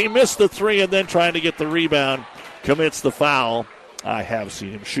 He missed the three and then trying to get the rebound. Commits the foul. I have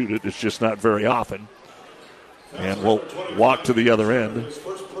seen him shoot it. It's just not very often. And we'll walk to the other end.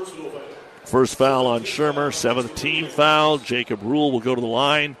 First foul on Shermer, 7th team foul. Jacob Rule will go to the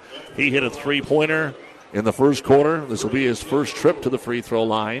line. He hit a three-pointer in the first quarter. This will be his first trip to the free throw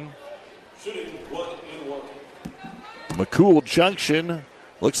line. McCool Junction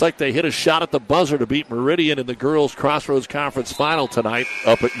looks like they hit a shot at the buzzer to beat Meridian in the girls' Crossroads Conference final tonight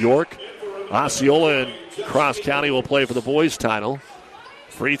up at York. Osceola and Cross County will play for the boys' title.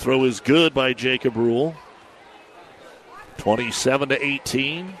 Free throw is good by Jacob Rule.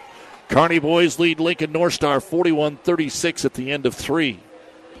 27-18. Kearney boys lead Lincoln North Star 41-36 at the end of 3.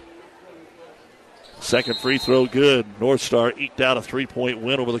 Second free throw good. North Star eked out a 3-point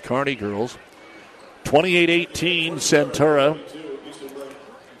win over the Kearney girls. 28-18 Centura.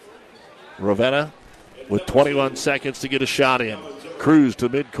 Ravenna with 21 seconds to get a shot in. Cruz to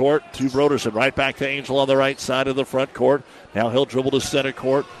midcourt to Broderson. Right back to Angel on the right side of the front court. Now he'll dribble to center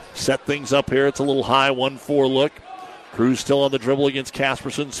court. Set things up here. It's a little high 1-4 look. Cruz still on the dribble against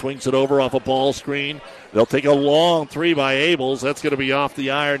Casperson. Swings it over off a ball screen. They'll take a long three by Abels. That's going to be off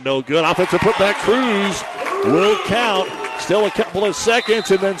the iron. No good. Offensive putback. Cruz will count. Still a couple of seconds,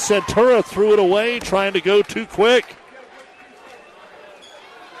 and then Centura threw it away, trying to go too quick.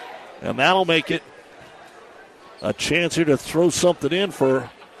 And that'll make it a chance here to throw something in for,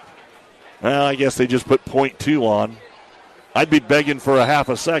 well, I guess they just put .2 on. I'd be begging for a half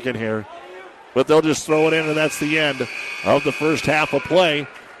a second here. But they'll just throw it in, and that's the end of the first half of play.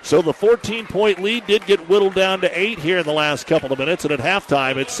 So the 14-point lead did get whittled down to 8 here in the last couple of minutes. And at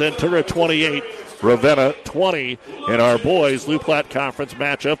halftime, it's Centura 28, Ravenna 20 in our boys' Lou Platte Conference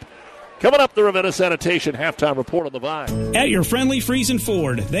matchup. Coming up, the Ravenna Sanitation halftime report on the Vibe. At your friendly Friesen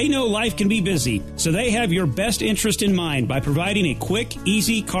Ford, they know life can be busy, so they have your best interest in mind by providing a quick,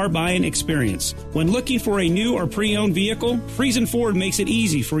 easy car buying experience. When looking for a new or pre-owned vehicle, Friesen Ford makes it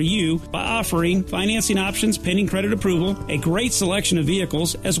easy for you by offering financing options pending credit approval, a great selection of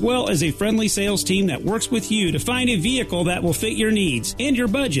vehicles, as well as a friendly sales team that works with you to find a vehicle that will fit your needs and your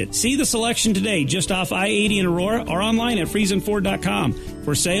budget. See the selection today just off I-80 in Aurora or online at FriesenFord.com.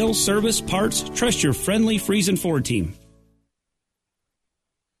 For sales, service, parts, trust your friendly Friesen Ford team.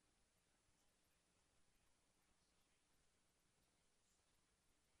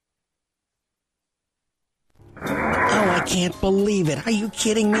 Oh, I can't believe it. Are you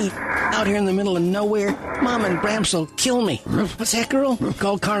kidding me? Out here in the middle of nowhere, Mom and Bramps will kill me. What's that, girl?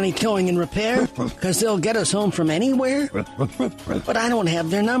 Call Kearney Towing and Repair? Because they'll get us home from anywhere? But I don't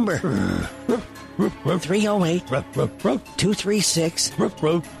have their number.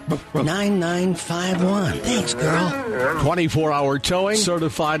 308-236-9951. Thanks, girl. 24-hour towing,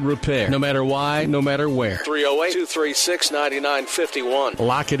 certified repair. No matter why, no matter where. 308-236-9951.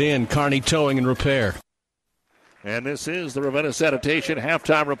 Lock it in, Kearney Towing and Repair. And this is the Ravenna Sanitation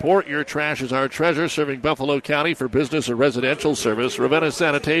halftime report. Your trash is our treasure, serving Buffalo County for business or residential service. Ravenna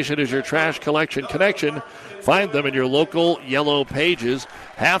Sanitation is your trash collection connection. Find them in your local yellow pages.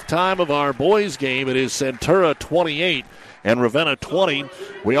 Halftime of our boys game, it is Centura 28 and Ravenna 20.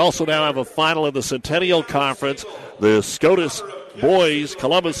 We also now have a final in the Centennial Conference. The SCOTUS boys,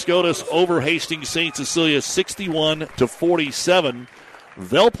 Columbus SCOTUS over Hastings St. Cecilia 61-47.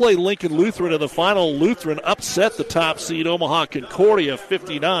 They'll play Lincoln Lutheran in the final. Lutheran upset the top seed Omaha Concordia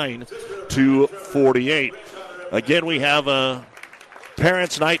 59-48. Again, we have a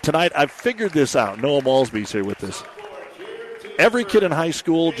parents' night tonight. I've figured this out. Noah Malsby's here with us. Every kid in high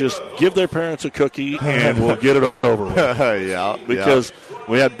school, just give their parents a cookie and we'll get it over with. Yeah. Because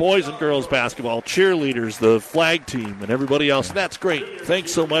we had boys and girls basketball, cheerleaders, the flag team, and everybody else. That's great.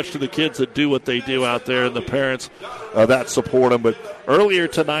 Thanks so much to the kids that do what they do out there and the parents that support them. But earlier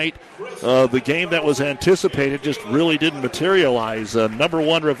tonight, the game that was anticipated just really didn't materialize. Number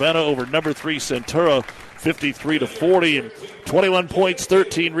 1 Ravenna over number 3 Centura, 53-40, and 21 points,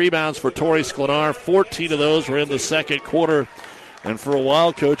 13 rebounds for Torrey Sklenar. 14 of those were in the second quarter. And for a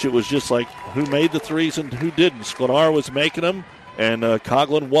while, Coach, it was just like who made the threes and who didn't. Sklenar was making them, and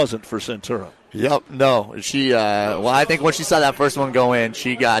Coughlin wasn't for Centura. Yep, no. She, I think when she saw that first one go in,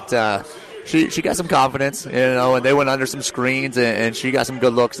 she got she got some confidence, and they went under some screens, and she got some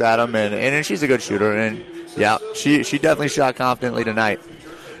good looks at them, and she's a good shooter, and yeah, she definitely shot confidently tonight.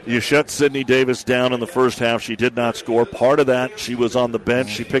 You shut Sydney Davis down in the first half. She did not score. Part of that, she was on the bench.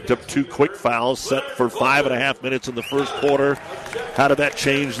 She picked up 2 quick fouls, set for 5.5 minutes in the first quarter. How did that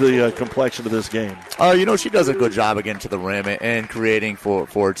change the complexion of this game? She does a good job of getting to the rim and creating for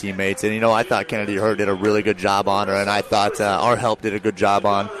her teammates. And, I thought Kennedy Hurd did a really good job on her, and I thought our help did a good job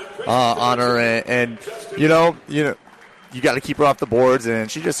on her. And you got to keep her off the boards, and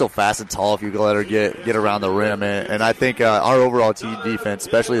she's just so fast and tall if you let her get around the rim. And I think our overall team defense,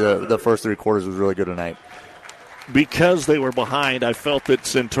 especially the first 3 quarters, was really good tonight. Because they were behind, I felt that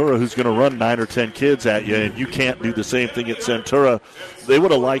Centura, who's going to run 9 or 10 kids at you, and you can't do the same thing at Centura, they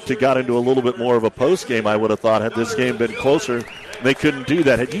would have liked to got into a little bit more of a post game, I would have thought, had this game been closer. They couldn't do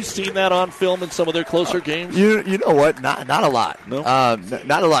that. Had you seen that on film in some of their closer games? You know what? Not a lot. No?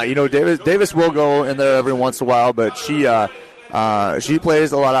 Not a lot. Davis will go in there every once in a while, but she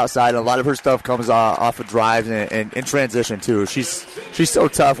plays a lot outside, and a lot of her stuff comes off of drives and in transition too. She's so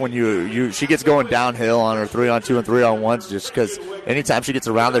tough when she gets going downhill on her 3-on-2 and 3-on-1s, just because anytime she gets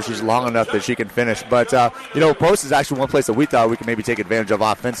around there, she's long enough that she can finish. But post is actually one place that we thought we could maybe take advantage of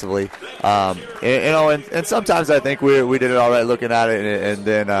offensively. And sometimes I think we did it all right looking at it, and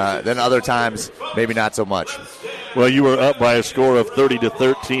then other times maybe not so much. Well, you were up by a score of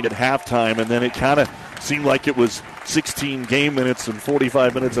 30-13 at halftime, and then it kind of seemed like it was 16 game minutes and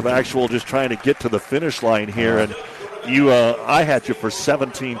 45 minutes of actual just trying to get to the finish line here. And I had you for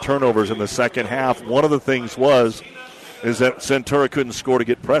 17 turnovers in the second half. One of the things is that Centura couldn't score to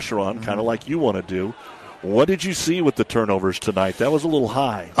get pressure on, kind of like you want to do. What did you see with the turnovers tonight? That was a little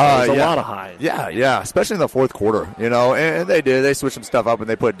high. That was a lot of high. Yeah, especially in the fourth quarter, and they did. They switched some stuff up, and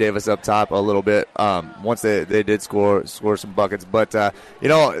they put Davis up top a little bit once they did score some buckets. But,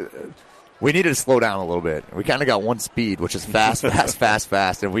 we needed to slow down a little bit. We kind of got one speed, which is fast,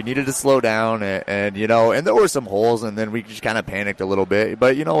 fast, and we needed to slow down. And there were some holes, and then we just kind of panicked a little bit.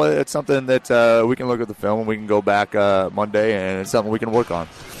 But it's something that we can look at the film and we can go back Monday, and it's something we can work on.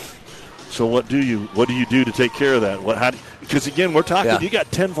 So what do you do to take care of that? Because again, we're talking. You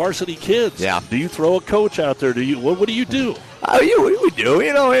got 10 varsity kids. Yeah. Do you throw a coach out there? What do you do? We do.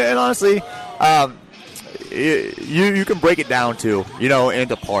 And honestly. You can break it down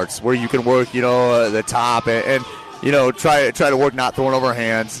into parts where you can work, the top and try to work not throwing over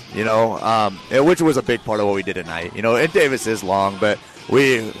hands, which was a big part of what we did tonight. And Davis is long, but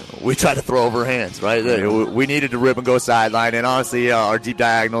we try to throw over hands, right? We needed to rip and go sideline, and honestly, our deep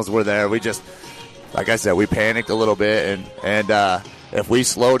diagonals were there. We just, like I said, we panicked a little bit, and if we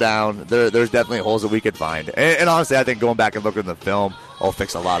slow down, there's definitely holes that we could find. And honestly, I think going back and looking at the film will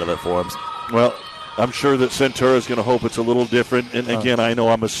fix a lot of it for them. Well, I'm sure that Centura is going to hope it's a little different. And again, I know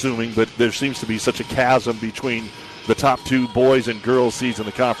I'm assuming, but there seems to be such a chasm between the top 2 boys and girls seeds in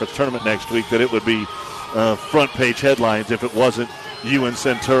the conference tournament next week that it would be front page headlines if it wasn't you and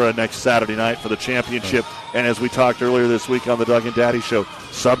Centura next Saturday night for the championship. And as we talked earlier this week on the Doug and Daddy Show,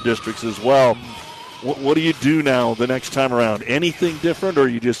 sub-districts as well. What do you do now the next time around? Anything different, or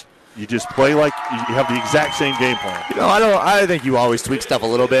you just play like you have the exact same game plan? I think you always tweak stuff a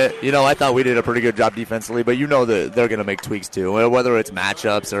little bit. I thought we did a pretty good job defensively, but that they're going to make tweaks too, whether it's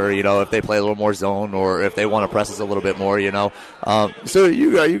matchups or, if they play a little more zone or if they want to press us a little bit more, So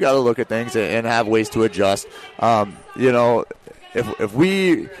you got to look at things and have ways to adjust. If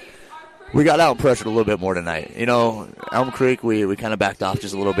we got out and pressured a little bit more tonight. Elm Creek, we kind of backed off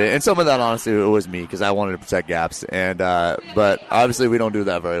just a little bit. And some of that, honestly, it was me because I wanted to protect gaps. And but obviously we don't do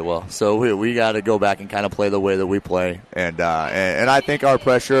that very well. So we got to go back and kind of play the way that we play. And I think our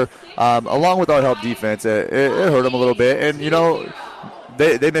pressure, along with our help defense, it hurt them a little bit. And,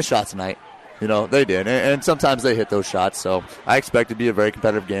 they missed shots tonight. They did. And sometimes they hit those shots. So I expect it to be a very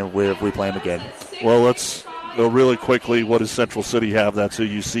competitive game if we play them again. Well, let's go really quickly. What does Central City have? That's who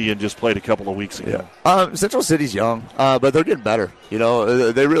you see and just played a couple of weeks ago. Yeah. Central City's young, but they're getting better. They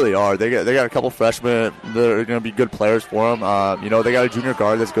really are. They got a couple freshmen that are going to be good players for them. They got a junior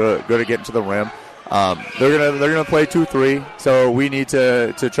guard that's good at getting to the rim. They're gonna play 2-3, so we need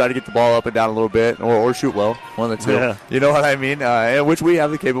to try to get the ball up and down a little bit, or shoot well, one of the two. Yeah. You know what I mean? And which we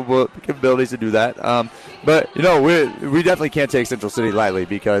have the capabilities to do that. But we definitely can't take Central City lightly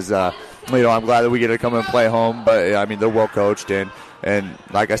because I'm glad that we get to come and play home. But I mean, they're well coached and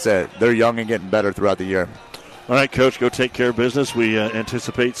like I said, they're young and getting better throughout the year. All right, Coach, go take care of business. We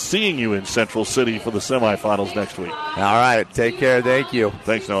anticipate seeing you in Central City for the semifinals next week. All right, take care. Thank you.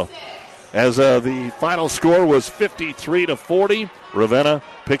 Thanks, Noah. As the final score was 53-40, Ravenna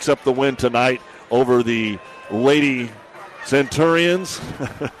picks up the win tonight over the Lady Centurions.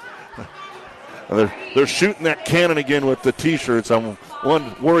 They're shooting that cannon again with the T-shirts. I'm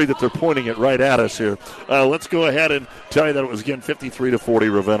worried that they're pointing it right at us here. Let's go ahead and tell you that it was, again,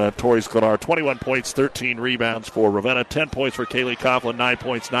 53-40 Ravenna. Tori Sklenar, 21 points, 13 rebounds for Ravenna, 10 points for Kaylee Coughlin, 9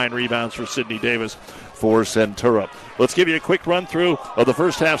 points, 9 rebounds for Sydney Davis for Centura. Let's give you a quick run-through of the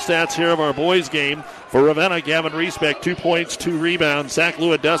first half stats here of our boys' game. For Ravenna, Gavin Riesbeck, 2 points, 2 rebounds. Zach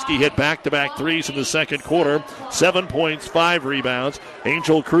Lewandowski hit back-to-back threes in the second quarter, 7 points, 5 rebounds.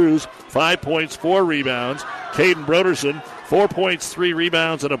 Angel Cruz, 5 points, 4 rebounds. Caden Broderson, 4 points, 3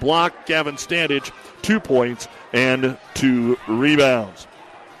 rebounds, and a block. Gavin Standage, 2 points and 2 rebounds.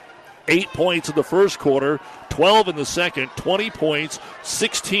 8 points in the first quarter, 12 in the second, 20 points,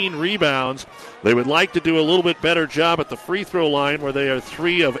 16 rebounds. They would like to do a little bit better job at the free throw line, where they are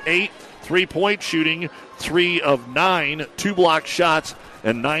 3 of 8, 3-point shooting, 3 of 9, 2 block shots,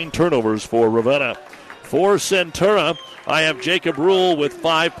 and 9 turnovers for Ravenna. For Centura, I have Jacob Rule with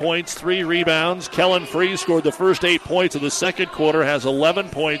 5 points, 3 rebounds. Kellen Free scored the first 8 points of the second quarter, has 11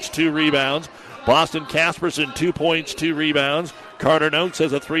 points, 2 rebounds. Boston Casperson, 2 points, 2 rebounds. Carter Noakes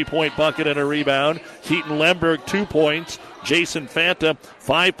has a 3-point bucket and a rebound. Keaton Lemberg, 2 points. Jason Fanta,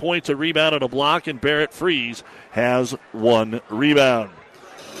 5 points, a rebound, and a block. And Barrett Fries has 1 rebound.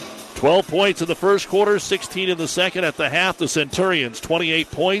 12 points in the first quarter, 16 in the second. At the half, the Centurions, 28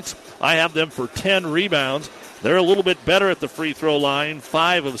 points. I have them for 10 rebounds. They're a little bit better at the free throw line,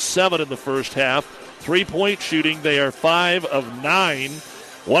 5 of 7 in the first half. 3-point shooting, they are 5 of 9.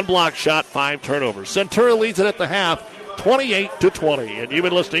 1 block shot, 5 turnovers. Centura leads it at the half, 28-20. And you've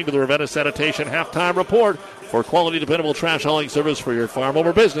been listening to the Ravenna Sanitation Halftime Report. For quality, dependable trash hauling service for your farm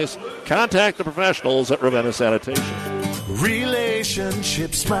or business, contact the professionals at Ravenna Sanitation.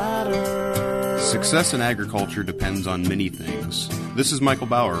 Relationships matter. Success in agriculture depends on many things. This is Michael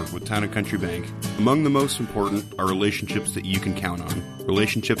Bauer with Town & Country Bank. Among the most important are relationships that you can count on.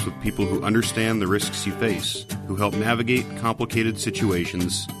 Relationships with people who understand the risks you face, who help navigate complicated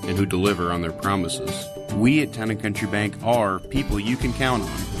situations, and who deliver on their promises. We at Town & Country Bank are people you can count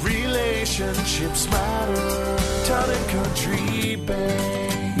on. Relationships matter. Town & Country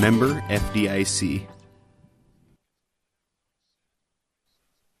Bank. Member FDIC.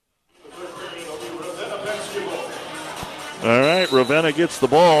 All right, Ravenna gets the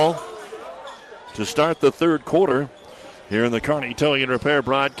ball to start the third quarter here in the Kearney Towing and Repair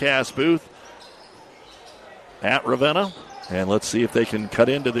broadcast booth at Ravenna. And let's see if they can cut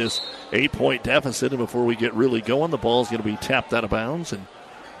into this 8-point deficit. And before we get really going, the ball's going to be tapped out of bounds, and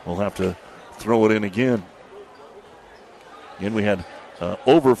we'll have to throw it in again. Again, we had an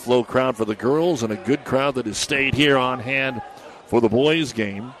overflow crowd for the girls and a good crowd that has stayed here on hand for the boys'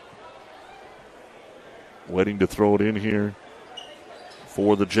 game. Waiting to throw it in here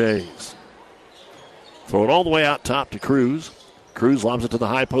for the Jays. Throw it all the way out top to Cruz. Cruz lobs it to the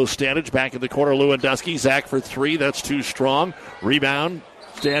high post. Standage back in the corner. Lewandowski. Zach for 3. That's too strong. Rebound.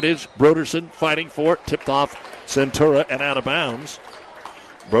 Standage. Broderson fighting for it. Tipped off Centura and out of bounds.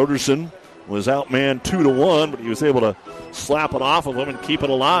 Broderson was outmanned 2-1, but he was able to slap it off of him and keep it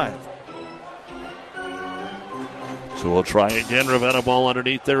alive. So we'll try again. Ravenna ball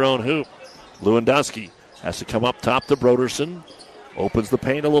underneath their own hoop. Lewandowski has to come up top to Broderson. Opens the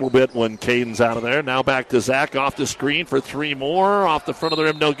paint a little bit when Caden's out of there. Now back to Zach off the screen for 3 more. Off the front of the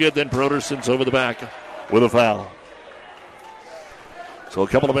rim, no good. Then Broderson's over the back with a foul. So a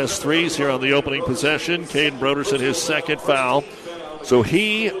couple of missed threes here on the opening possession. Caden Broderson, his second foul. So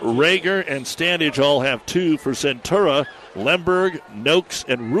he, Rager, and Standage all have 2 for Centura. Lemberg, Noakes,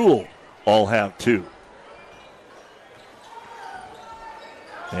 and Rule all have 2.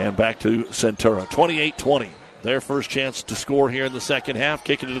 And back to Centura, 28-20. Their first chance to score here in the second half.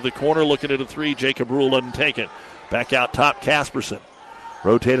 Kicking it to the corner, looking at a 3. Jacob Rule doesn't take it. Back out top, Casperson.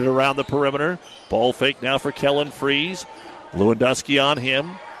 Rotated around the perimeter. Ball fake now for Kellen Fries. Lewandowski on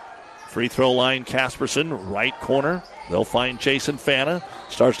him. Free throw line, Casperson, right corner. They'll find Jason Fanta.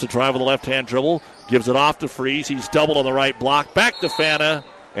 Starts to drive with a left-hand dribble. Gives it off to Fries. He's doubled on the right block. Back to Fanta.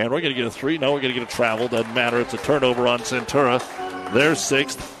 And we're going to get a 3. No, we're going to get a travel. Doesn't matter. It's a turnover on Centura. Their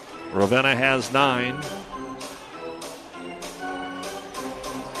 6th. Ravenna has 9.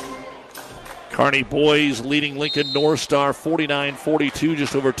 Kearney boys leading Lincoln North Star 49-42,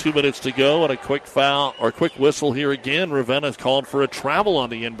 just over 2 minutes to go, and a quick foul or quick whistle here again. Ravenna's called for a travel on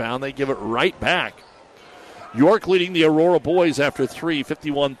the inbound. They give it right back. York leading the Aurora boys after 3,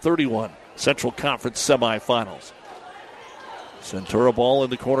 51-31, Central Conference semifinals. Centura ball in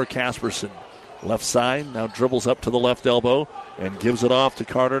the corner, Casperson. Left side, now dribbles up to the left elbow and gives it off to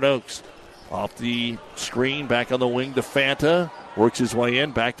Carter Noakes. Off the screen, back on the wing to Fanta. Works his way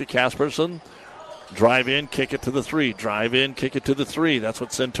in, back to Casperson. Drive in, kick it to the 3. Drive in, kick it to the 3. That's what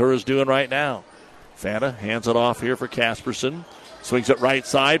Centura's doing right now. Fanta hands it off here for Casperson. Swings it right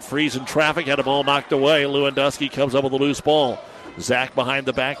side. Freeze in traffic. Had a ball knocked away. Lewandowski comes up with a loose ball. Zach behind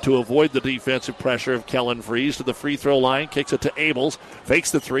the back to avoid the defensive pressure of Kellen Freeze to the free throw line. Kicks it to Abels.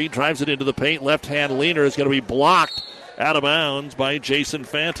 Fakes the three. Drives it into the paint. Left hand leaner is going to be blocked out of bounds by Jason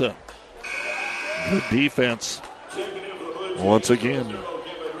Fanta. Good defense once again.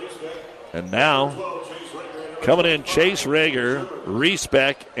 And now coming in Chase Rager,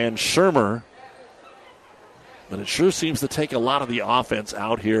 Riesbeck, and Shermer. But it sure seems to take a lot of the offense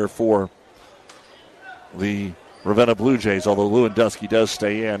out here for the Ravenna Blue Jays, although Lewandowski does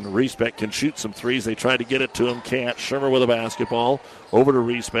stay in. Riesbeck can shoot some threes. They tried to get it to him, can't. Shermer with a basketball. Over to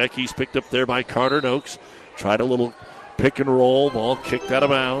Riesbeck. He's picked up there by Carter Noakes. Tried a little pick and roll. Ball kicked out of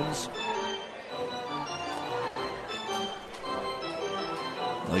bounds.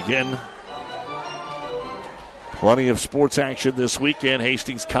 Again, plenty of sports action this weekend.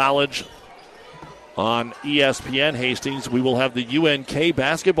 Hastings College on ESPN Hastings. We will have the UNK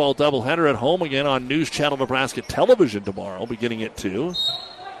basketball doubleheader at home again on News Channel Nebraska Television tomorrow, beginning at 2.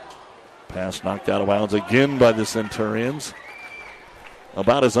 Pass knocked out of bounds again by the Centurions.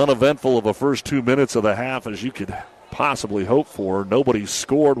 About as uneventful of a first 2 minutes of the half as you could possibly hope for. Nobody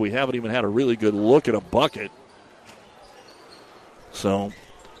scored. We haven't even had a really good look at a bucket. So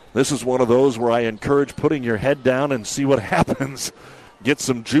this is one of those where I encourage putting your head down and see what happens. Get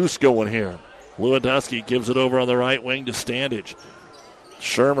some juice going here. Lewandowski gives it over on the right wing to Standage.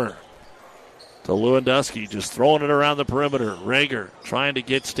 Shermer to Lewandowski, just throwing it around the perimeter. Rager trying to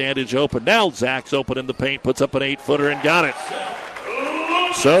get Standage open. Now Zach's open in the paint, puts up an 8-footer and got it.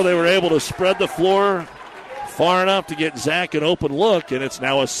 So they were able to spread the floor far enough to get Zach an open look, and it's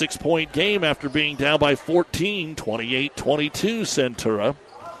now a 6-point game after being down by 14, 28-22 Centura.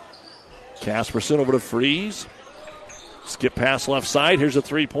 Casperson over to Freeze. Skip pass left side. Here's a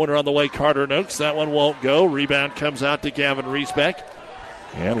three-pointer on the way. Carter Noakes. That one won't go. Rebound comes out to Gavin Riesbeck.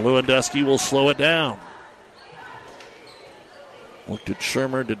 And Lewandowski will slow it down. Looked at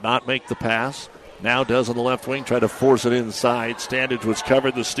Shermer. Did not make the pass. Now does on the left wing. Tried to force it inside. Standage was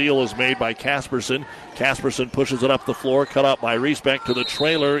covered. The steal is made by Casperson. Casperson pushes it up the floor. Cut out by Riesbeck to the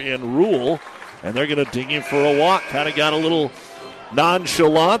trailer in Rule. And they're going to ding him for a walk. Kind of got a little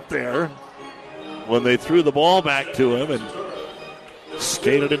nonchalant there when they threw the ball back to him and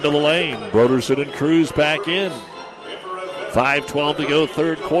skated into the lane. Broderson and Cruz back in. 5:12 to go,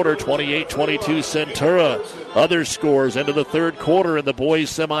 third quarter, 28-22 Centura. Other scores into the third quarter in the boys'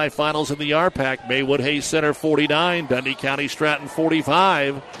 semifinals in the RPAC. Maywood Hayes Center 49, Dundee County Stratton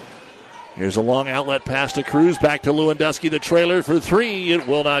 45. Here's a long outlet pass to Cruz, back to Lewandowski, the trailer for three. It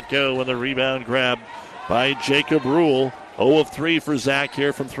will not go, and the rebound grab by Jacob Rule. 0 of 3 for Zach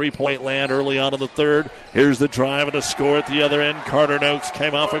here from three-point land early on in the third. Here's the drive and a score at the other end. Carter Noakes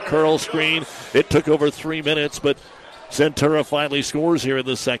came off a curl screen. It took over 3 minutes, but Centura finally scores here in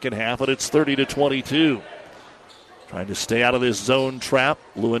the second half, and it's 30-22. Trying to stay out of this zone trap.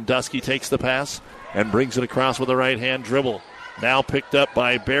 Lewandowski takes the pass and brings it across with a right-hand dribble. Now picked up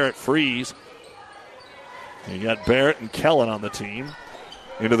by Barrett Freeze. You got Barrett and Kellen on the team.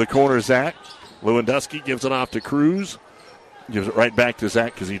 Into the corner, Zach. Lewandowski gives it off to Cruz. Gives it right back to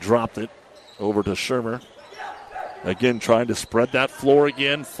Zach because he dropped it. Over to Shermer. Again, trying to spread that floor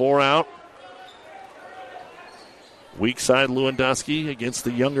again. 4 out. Weak side Lewandowski against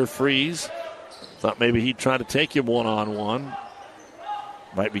the younger Freeze. Thought maybe he'd try to take him one-on-one.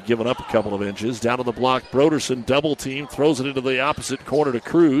 Might be giving up a couple of inches. Down to the block, Broderson double team. Throws it into the opposite corner to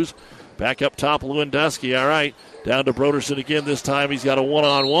Cruz. Back up top, Lewandowski. All right. Down to Broderson again. This time he's got a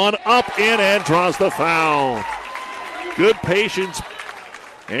one-on-one. Up, in, and draws the foul. Good patience.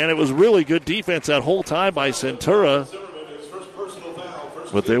 And it was really good defense that whole time by Centura.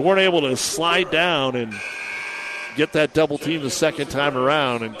 But they weren't able to slide down and get that double team the second time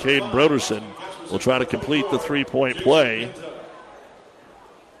around. And Caden Broderson will try to complete the three-point play.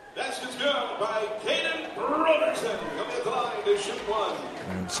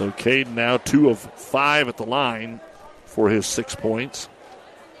 And so Caden now 2 of 5 at the line for his 6 points.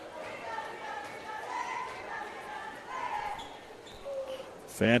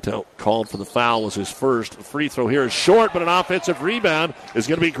 Fanta called for the foul, was his first. The free throw here is short, but an offensive rebound is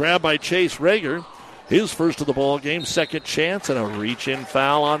going to be grabbed by Chase Rager. His first of the ball game, second chance, and a reach-in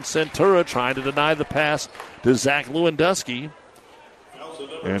foul on Centura, trying to deny the pass to Zach Lewandowski.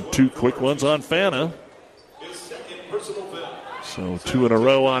 And 2 quick ones on Fanta. So 2 in a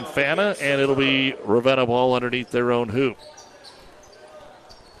row on Fanta, and it'll be Ravenna ball underneath their own hoop.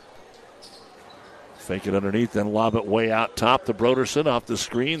 Fake it underneath, then lob it way out top to Broderson off the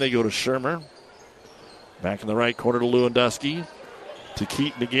screen. They go to Shermer. Back in the right corner to Lewandowski. to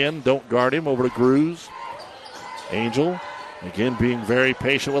Keaton again. Don't guard him. Over to Cruz. Angel, again, being very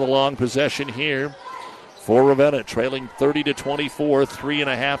patient with a long possession here for Ravenna, trailing 30-24,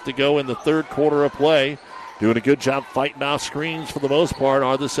 3.5 to go in the third quarter of play. Doing a good job fighting off screens for the most part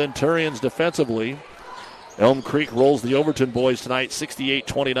are the Centurions defensively. Elm Creek rolls the Overton boys tonight,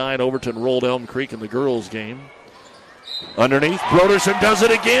 68-29. Overton rolled Elm Creek in the girls' game. Underneath, Broderson does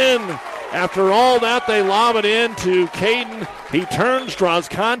it again. After all that, they lob it in to Caden. He turns, draws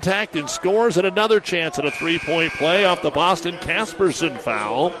contact, and scores at another chance at a three-point play off the Boston Casperson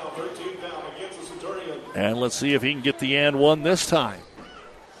foul. And let's see if he can get the and one this time.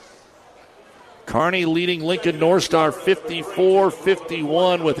 Kearney leading Lincoln North Star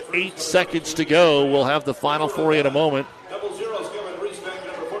 54-51 with 8 seconds to go. We'll have the final for you in a moment.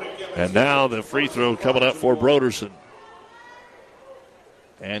 And now the free throw coming up for Broderson.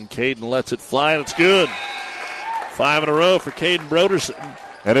 And Caden lets it fly, and it's good. 5 in a row for Caden Broderson.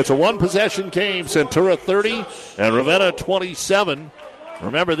 And it's a one-possession game. Centura 30 and Ravenna 27.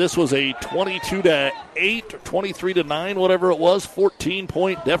 Remember, this was a 22-8 or 23-9, whatever it was,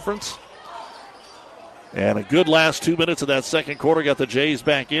 14-point difference. And a good last 2 minutes of that second quarter got the Jays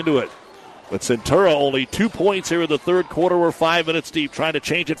back into it. But Centura only 2 points here in the third quarter. We're 5 minutes deep, trying to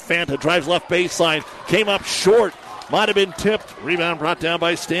change it. Fanta drives left baseline, came up short. Might have been tipped. Rebound brought down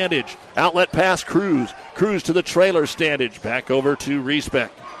by Standage. Outlet pass, Cruz. Cruz to the trailer, Standage. Back over to Riesbeck.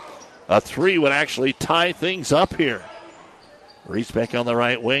 A three would actually tie things up here. Riesbeck on the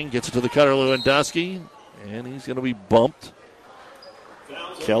right wing. Gets it to the cutter, Lewandowski. And he's going to be bumped.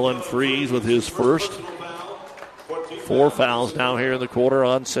 Kellen Freeze with his first. 4 fouls now here in the quarter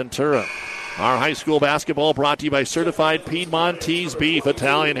on Centura. Our high school basketball brought to you by Certified Piedmontese Beef,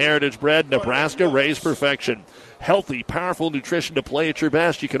 Italian Heritage Bread, Nebraska Raised Perfection. Healthy, powerful nutrition to play at your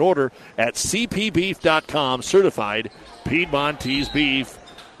best. You can order at cpbeef.com. Certified Piedmontese Beef.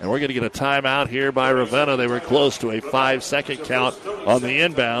 And we're going to get a timeout here by Ravenna. They were close to a 5-second count on the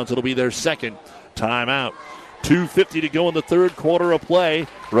inbounds. It'll be their second timeout. 2:50 to go in the third quarter of play.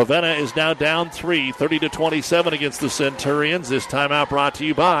 Ravenna is now down 3, 30-27 against the Centurions. This timeout brought to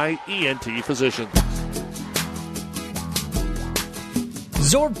you by ENT Physicians.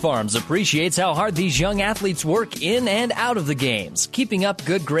 Zorb Farms appreciates how hard these young athletes work in and out of the games. Keeping up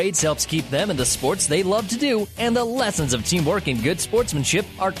good grades helps keep them in the sports they love to do, and the lessons of teamwork and good sportsmanship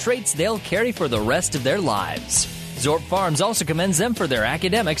are traits they'll carry for the rest of their lives. Zorb Farms also commends them for their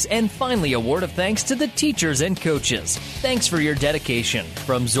academics, and finally a word of thanks to the teachers and coaches. Thanks for your dedication.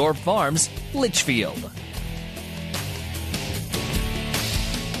 From Zorb Farms, Litchfield.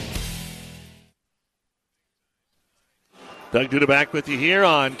 Doug Duda back with you here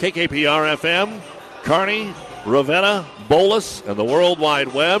on KKPR FM, Kearney, Ravenna, Bolus, and the World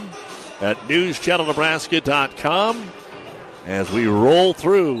Wide Web at newschannelnebraska.com as we roll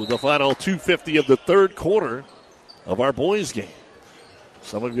through the final 2:50 of the third quarter of our boys' game.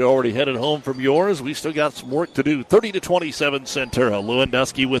 Some of you already headed home from yours. We still got some work to do. 30-27 Centura.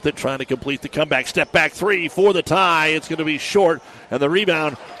 Lewandowski with it, trying to complete the comeback. Step back three for the tie. It's going to be short, and the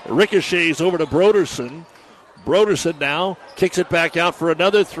rebound ricochets over to Broderson. Broderson now kicks it back out for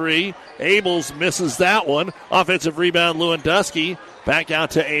another three. Abels misses that one. Offensive rebound, Lewandowski. Back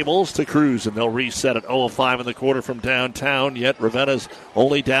out to Abels to Cruz, and they'll reset at 0-5 in the quarter from downtown. Yet Ravenna's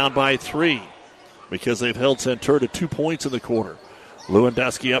only down by 3 because they've held Centura to 2 points in the quarter.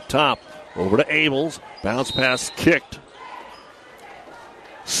 Lewandowski up top. Over to Abels. Bounce pass kicked.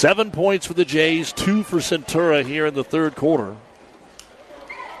 7 points for the Jays, 2 for Centura here in the third quarter.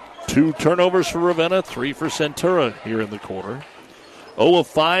 2 turnovers for Ravenna, 3 for Centura here in the quarter.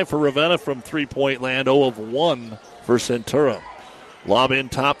 0-5 for Ravenna from three-point land, 0-1 for Centura. Lob in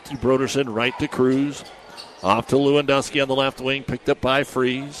top to Broderson, right to Cruz. Off to Lewandowski on the left wing, picked up by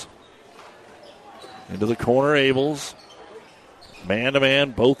Freeze. Into the corner, Abels.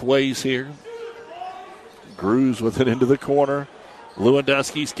 Man-to-man both ways here. Cruz with it into the corner.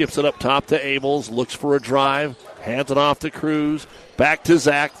 Lewandowski skips it up top to Abels, looks for a drive, hands it off to Cruz. Back to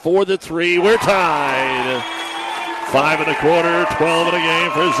Zach for the three. We're tied. 5 1/4, 12 in a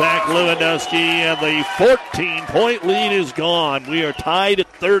game for Zach Lewandowski, and the 14-point lead is gone. We are tied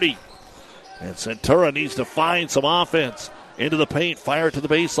at 30. And Centura needs to find some offense. Into the paint, fire to the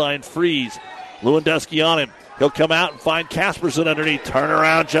baseline, Freeze. Lewandowski on him. He'll come out and find Casperson underneath.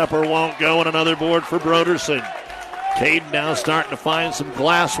 Turnaround jumper won't go, and another board for Broderson. Caden now starting to find some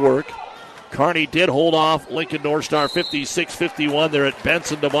glass work. Kearney did hold off Lincoln North Star 56-51. They're at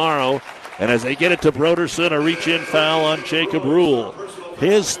Benson tomorrow. And as they get it to Broderson, a reach-in foul on Jacob Rule.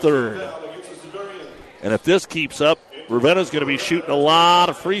 His third. And if this keeps up, Ravenna's going to be shooting a lot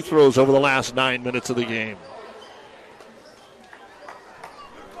of free throws over the last 9 minutes of the game.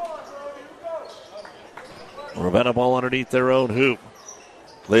 Ravenna ball underneath their own hoop.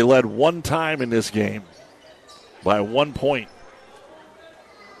 They led one time in this game by 1 point.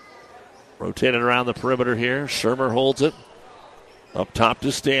 Rotated around the perimeter here. Shermer holds it. Up top to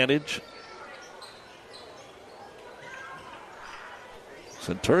Standage.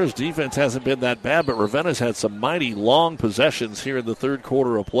 Centura's defense hasn't been that bad, but Ravenna's had some mighty long possessions here in the third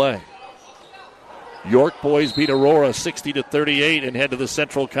quarter of play. York boys beat Aurora 60-38 and head to the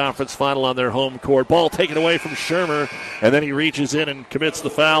Central Conference Final on their home court. Ball taken away from Shermer, and then he reaches in and commits the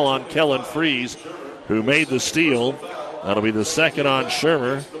foul on Kellen Fries, who made the steal. That'll be the second on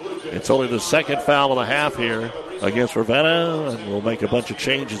Shermer. It's only the second foul of the half here against Ravenna, and we'll make a bunch of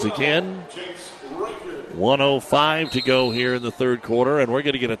changes again. 1:05 to go here in the third quarter, and we're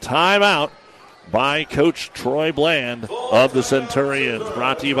going to get a timeout by Coach Troy Bland of the Centurions.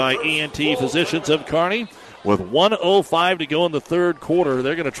 Brought to you by ENT Physicians of Kearney. With 1:05 to go in the third quarter,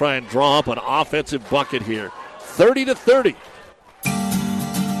 they're going to try and draw up an offensive bucket here. 30-30.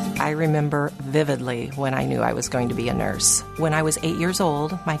 I remember vividly when I knew I was going to be a nurse. When I was 8 years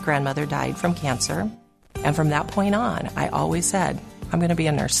old, my grandmother died from cancer. And from that point on, I always said, I'm going to be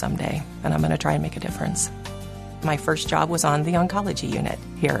a nurse someday, and I'm going to try and make a difference. My first job was on the oncology unit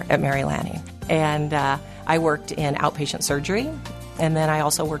here at Mary Lanning. And I worked in outpatient surgery, and then I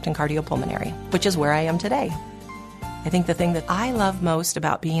also worked in cardiopulmonary, which is where I am today. I think the thing that I love most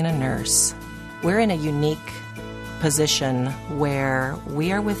about being a nurse, we're in a unique position where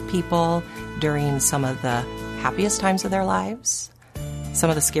we are with people during some of the happiest times of their lives, some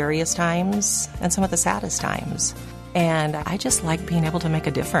of the scariest times, and some of the saddest times. And I just like being able to make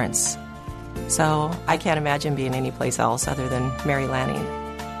a difference. So I can't imagine being anyplace else other than Mary Lanning.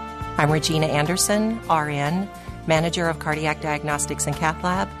 I'm Regina Anderson, RN, Manager of Cardiac Diagnostics and Cath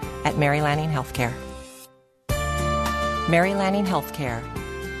Lab at Mary Lanning Healthcare. Mary Lanning Healthcare.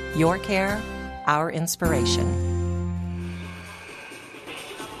 Your care, our inspiration.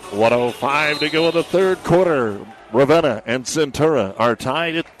 1:05 to go in the third quarter. Ravenna and Centura are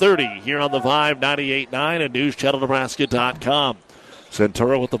tied at 30 here on the Vibe 98.9 and NewsChannelNebraska.com.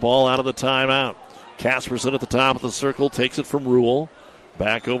 Centura with the ball out of the timeout. Casperson at the top of the circle takes it from Rule.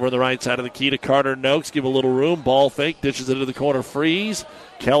 Back over the right side of the key to Carter Noakes. Give a little room. Ball fake. Dishes it into the corner. Freeze.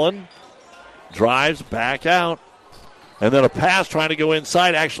 Kellen drives back out. And then a pass trying to go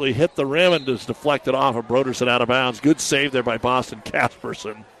inside. Actually hit the rim and just deflected off of Broderson out of bounds. Good save there by Boston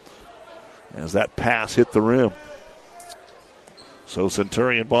Casperson as that pass hit the rim. So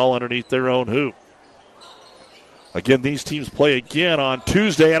Centurion ball underneath their own hoop. Again, these teams play again on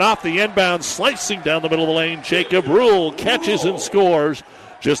Tuesday, and off the inbound, slicing down the middle of the lane, Jacob Rule catches and scores.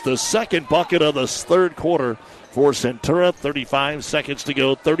 Just the second bucket of the third quarter for Centura. 35 seconds to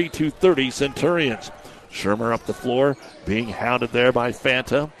go, 32-30 Centurions. Shermer up the floor, being hounded there by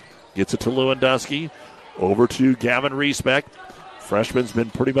Fanta. Gets it to Lewandowski. Over to Gavin Riesbeck. Freshman's been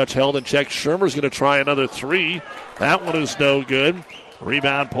pretty much held in check. Shermer's going to try another three. That one is no good.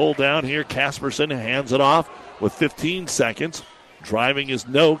 Rebound pulled down here. Casperson hands it off with 15 seconds. Driving is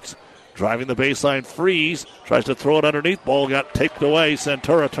Noakes. Driving the baseline, Freeze. Tries to throw it underneath. Ball got taped away.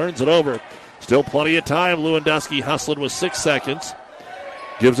 Centura turns it over. Still plenty of time. Lewandowski hustling with 6 seconds.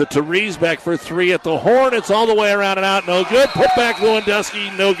 Gives it to Riesbeck for three at the horn. It's all the way around and out. No good. Put back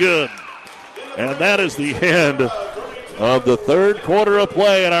Lewandowski. No good. And that is the end of the third quarter of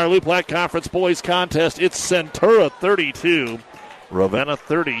play in our Loup Black Conference Boys Contest. It's Centura 32, Ravenna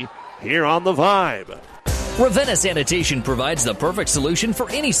 30 here on the Vibe. Ravenna Sanitation provides the perfect solution for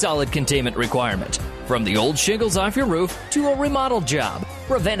any solid containment requirement. From the old shingles off your roof to a remodel job,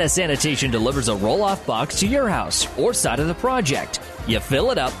 Ravenna Sanitation delivers a roll-off box to your house or side of the project. You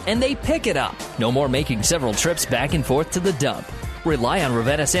fill it up and they pick it up. No more making several trips back and forth to the dump. Rely on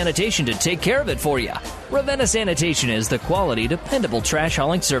Ravenna Sanitation to take care of it for you. Ravenna Sanitation is the quality, dependable trash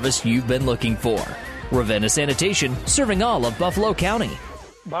hauling service you've been looking for. Ravenna Sanitation, serving all of Buffalo County.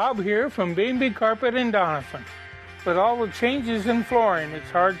 Bob here from B&B Carpet in Doniphan. With all the changes in flooring, it's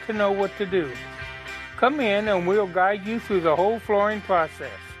hard to know what to do. Come in and we'll guide you through the whole flooring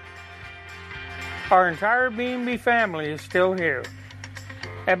process. Our entire B&B family is still here.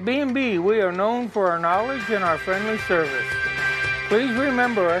 At B&B, we are known for our knowledge and our friendly service. Please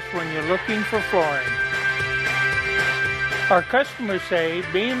remember us when you're looking for flooring. Our customers say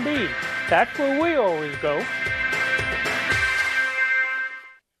B&B. That's where we always go.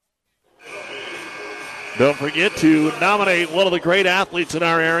 Don't forget to nominate one of the great athletes in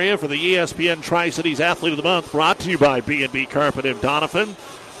our area for the ESPN Tri-Cities Athlete of the Month, brought to you by B&B Carpet in Doniphan.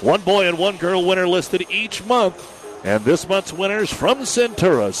 One boy and one girl winner listed each month And this month's winners from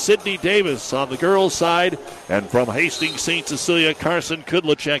Centura, Sydney Davis on the girls' side, and from Hastings St. Cecilia, Carson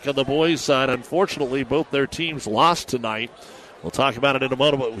Kudlacek on the boys' side. Unfortunately, both their teams lost tonight. We'll talk about it in a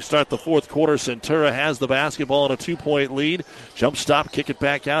moment, but we start the fourth quarter. Centura has the basketball in a 2-point lead. Jump stop, kick it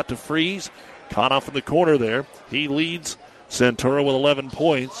back out to Freeze. Caught off in the corner there. He leads Centura with 11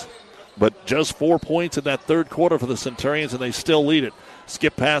 points, but just 4 points in that third quarter for the Centurions, and they still lead it.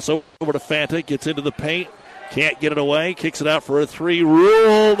 Skip pass over to Fanta, gets into the paint. Can't get it away. Kicks it out for a three.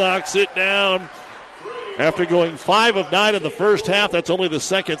 Rule knocks it down. After going 5 of 9 in the first half, that's only the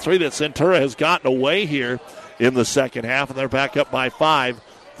second three that Centura has gotten away here in the second half, and they're back up by 5,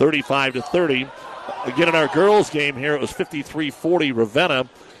 35-30. Again, in our girls' game here, it was 53-40 Ravenna.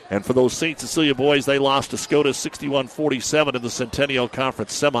 And for those St. Cecilia boys, they lost to Scotus 61-47 in the Centennial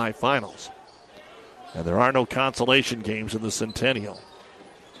Conference semifinals. And there are no consolation games in the Centennial.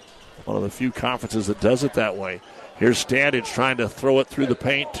 One of the few conferences that does it that way. Here's Standage trying to throw it through the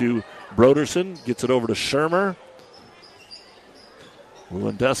paint to Broderson. Gets it over to Shermer.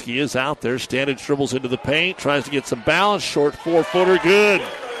 Lewandowski is out there. Standage dribbles into the paint. Tries to get some balance. Short 4-footer. Good.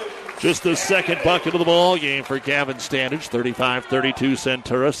 Just the second bucket of the ball game for Gavin Standage. 35-32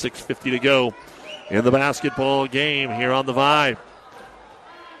 Centura. 6:50 to go in the basketball game here on the Vibe.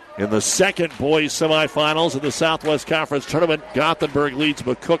 In the second boys semifinals in the Southwest Conference Tournament, Gothenburg leads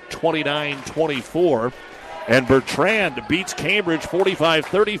McCook 29-24. And Bertrand beats Cambridge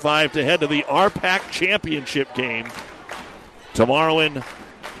 45-35 to head to the RPAC championship game tomorrow in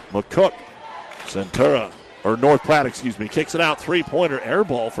McCook. Centura, or North Platte, kicks it out. Three-pointer air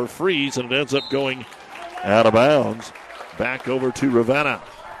ball for Freeze, and it ends up going out of bounds. Back over to Ravenna.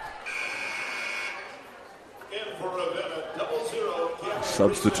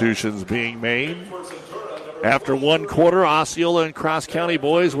 Substitutions being made. After one quarter, Osceola and Cross County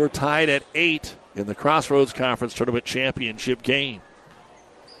boys were tied at 8 in the Crossroads Conference Tournament Championship game.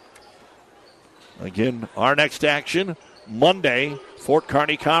 Again, our next action, Monday, Fort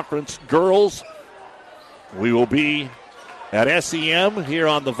Kearney Conference girls. We will be at SEM here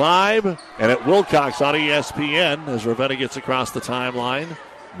on the Vibe and at Wilcox on ESPN as Ravenna gets across the timeline.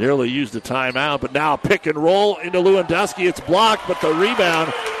 Nearly used a timeout, but now pick and roll into Lewandowski. It's blocked, but the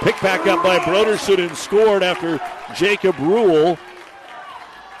rebound picked back up by Broderson and scored after Jacob Rule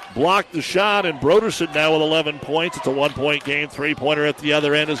blocked the shot, and Broderson now with 11 points. It's a 1-point game. Three-pointer at the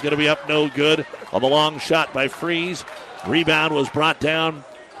other end is going to be up no good on the long shot by Freeze. Rebound was brought down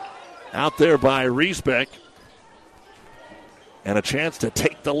out there by Riesbeck. And a chance to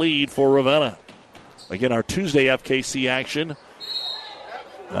take the lead for Ravenna. Again, our Tuesday FKC action.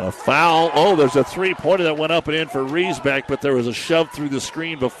 A foul. Oh, there's a three-pointer that went up and in for Riesbeck, but there was a shove through the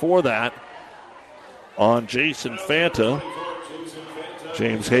screen before that on Jason Fanta.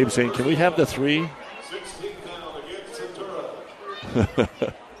 James Habe saying, can we have the three?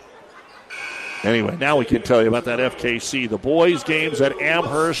 Anyway, now we can tell you about that FKC. The boys' games at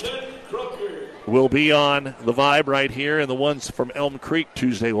Amherst will be on the Vibe right here, and the ones from Elm Creek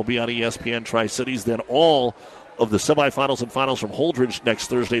Tuesday will be on ESPN Tri-Cities. Then all of the semifinals and finals from Holdridge next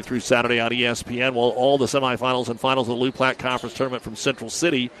Thursday through Saturday on ESPN, while all the semifinals and finals of the Loup Platte Conference Tournament from Central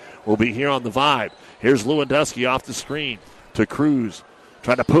City will be here on the Vibe. Here's Lewandowski off the screen to Cruz.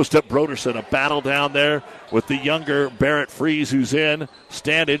 Trying to post up Broderson. A battle down there with the younger Barrett Freeze, who's in.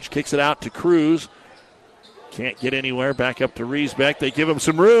 Standage kicks it out to Cruz. Can't get anywhere. Back up to Riesbeck. They give him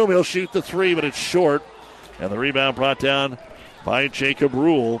some room. He'll shoot the three, but it's short. And the rebound brought down by Jacob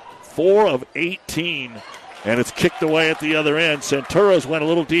Rule. 4 of 18. And it's kicked away at the other end. Centura's went a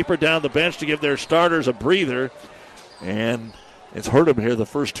little deeper down the bench to give their starters a breather. And it's hurt them here the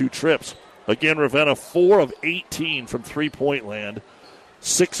first two trips. Again, Ravenna 4 of 18 from three-point land.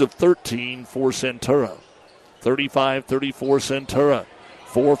 6 of 13 for Centura. 35-34 Centura.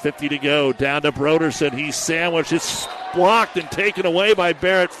 4:50 to go. Down to Broderson. He's sandwiched. It's blocked and taken away by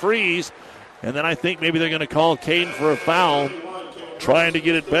Barrett Freeze. And then I think maybe they're going to call Caden for a foul. Trying to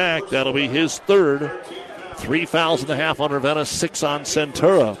get it back. That'll be his third. 3 fouls in the half on Ravenna, 6 on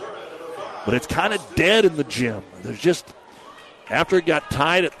Centura. But it's kind of dead in the gym. There's just, after it got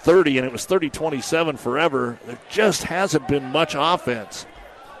tied at 30, and it was 30-27 forever, there just hasn't been much offense.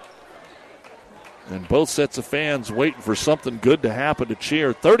 And both sets of fans waiting for something good to happen to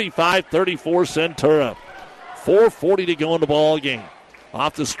cheer. 35-34 Centura. 4:40 to go in the ball game.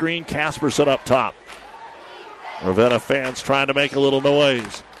 Off the screen, Casperson up top. Ravenna fans trying to make a little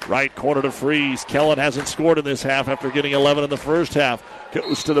noise. Right corner to Freeze. Kellen hasn't scored in this half after getting 11 in the first half.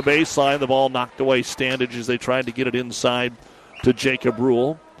 Goes to the baseline. The ball knocked away. Standage as they tried to get it inside to Jacob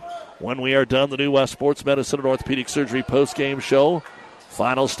Rule. When we are done, the New West Sports Medicine and Orthopedic Surgery postgame show.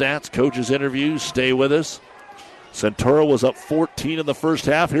 Final stats, coaches' interviews. Stay with us. Centura was up 14 in the first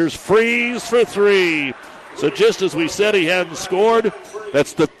half. Here's Freeze for three. So just as we said he hadn't scored,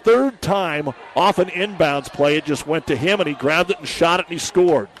 that's the third time off an inbounds play. It just went to him, and he grabbed it and shot it, and he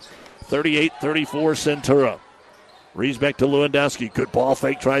scored. 38-34 Centura. Riesbeck to Lewandowski. Good ball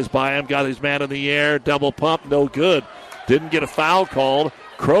fake, tries by him, got his man in the air, double pump, no good. Didn't get a foul called.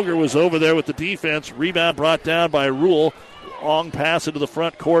 Kroger was over there with the defense. Rebound brought down by Rule. Long pass into the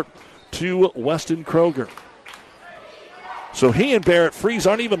front court to Weston Kroger. So he and Barrett Freeze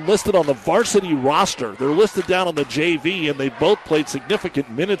aren't even listed on the varsity roster. They're listed down on the JV, and they both played significant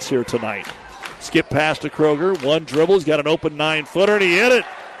minutes here tonight. Skip pass to Kroger. One dribble. He's got an open 9-footer, and he hit it.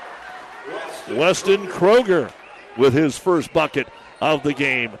 Weston Kroger with his first bucket of the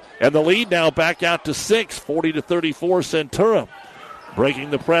game. And the lead now back out to 6, 40-34 Centura.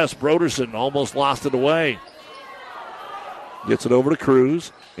 Breaking the press, Broderson almost lost it away. Gets it over to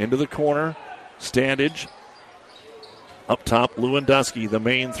Cruz. Into the corner. Standage. Up top, Lewandowski, the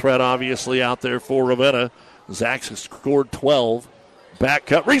main threat obviously out there for Ravenna. Zachs has scored 12. Back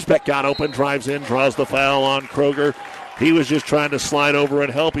cut. Riesbeck got open, drives in, draws the foul on Kroger. He was just trying to slide over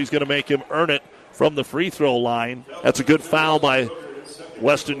and help. He's going to make him earn it from the free throw line. That's a good foul by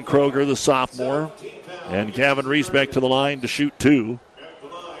Weston Kroger, the sophomore. And Gavin Riesbeck to the line to shoot 2.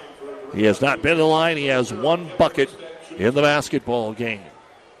 He has not been to the line. He has 1 bucket in the basketball game.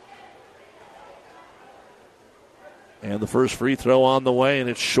 And the first free throw on the way, and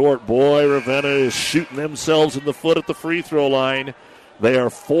it's short. Boy, Ravenna is shooting themselves in the foot at the free throw line. They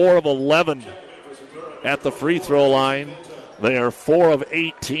are 4 of 11 at the free throw line. They are 4 of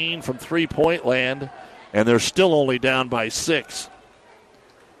 18 from three-point land, and they're still only down by 6.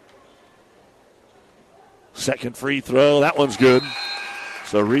 Second free throw, that one's good.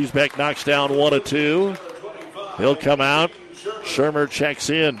 So Riesbeck knocks down 1 of 2. He'll come out. Shermer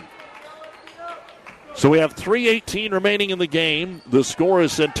checks in. So we have 3:18 remaining in the game. The score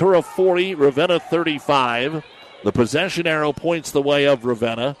is Centura 40, Ravenna 35. The possession arrow points the way of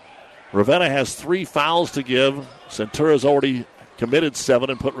Ravenna. Ravenna has 3 fouls to give. Centura's already committed 7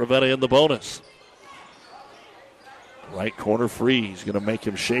 and put Ravenna in the bonus. Right corner free. He's going to make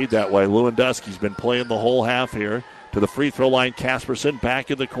him shade that way. Lewandowski's been playing the whole half here. To the free throw line, Casperson back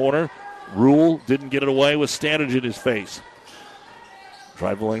in the corner. Rule didn't get it away with Standage in his face.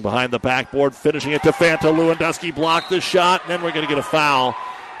 Dribbling behind the backboard, finishing it to Fanta. Lewandowski blocked the shot, and then we're going to get a foul.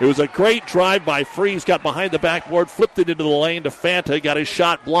 It was a great drive by Freeze, got behind the backboard, flipped it into the lane to Fanta, got his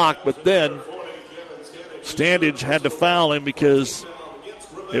shot blocked, but then Standage had to foul him because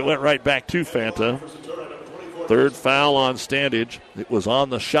it went right back to Fanta. Third foul on Standage. It was on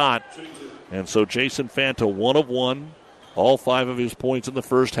the shot, and so Jason Fanta 1 of 1, all 5 of his points in the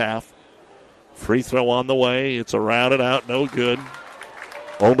first half. Free throw on the way. It's a rounded out, no good.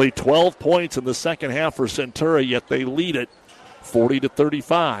 Only 12 points in the second half for Centura, yet they lead it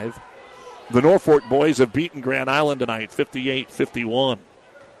 40-35. The Norfolk boys have beaten Grand Island tonight, 58-51.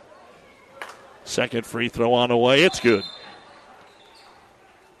 Second free throw on the way. It's good.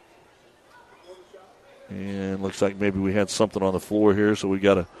 And looks like maybe we had something on the floor here, so we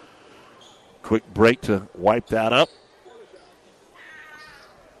got a quick break to wipe that up.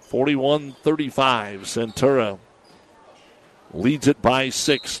 41-35, Centura leads it by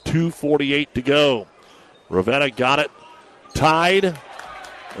 6, 2:48 to go. Ravenna got it, tied.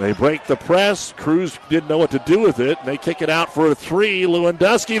 They break the press. Cruz didn't know what to do with it. They kick it out for a 3.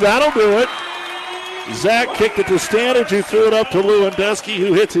 Lewandowski, that'll do it. Zach kicked it to Standage, who threw it up to Lewandowski,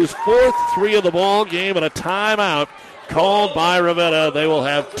 who hits his 4th 3 of the ball game, and a timeout called by Ravenna. They will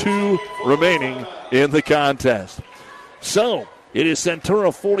have 2 remaining in the contest. So it is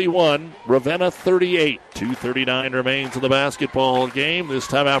Centura 41, Ravenna 38. 2:39 remains in the basketball game. This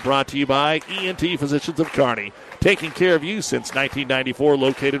timeout brought to you by ENT Physicians of Kearney. Taking care of you since 1994,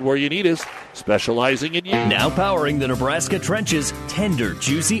 located where you need us, specializing in you. Now powering the Nebraska trenches, tender,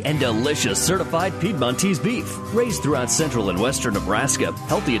 juicy, and delicious certified Piedmontese beef. Raised throughout central and western Nebraska,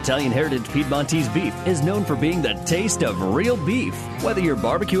 healthy Italian heritage Piedmontese beef is known for being the taste of real beef. Whether you're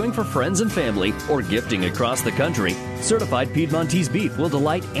barbecuing for friends and family or gifting across the country, certified Piedmontese beef will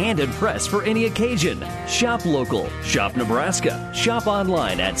delight and impress for any occasion. Shop local, shop Nebraska, shop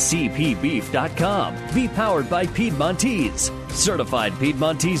online at cpbeef.com. Be powered by Piedmontese. Certified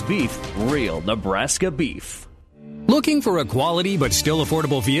Piedmontese beef, real Nebraska beef. Looking for a quality but still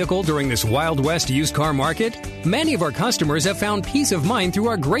affordable vehicle during this Wild West used car market? Many of our customers have found peace of mind through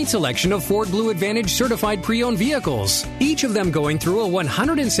our great selection of Ford Blue Advantage certified pre-owned vehicles, each of them going through a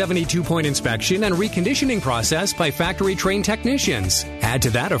 172-point inspection and reconditioning process by factory-trained technicians. Add to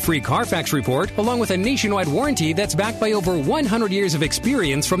that a free Carfax report along with a nationwide warranty that's backed by over 100 years of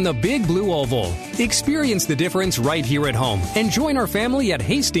experience from the Big Blue Oval. Experience the difference right here at home and join our family at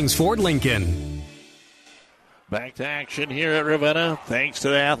Hastings Ford Lincoln. Back to action here at Ravenna. Thanks to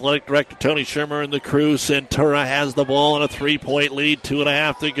the athletic director, Tony Shermer, and the crew. Centura has the ball in a 3-point lead.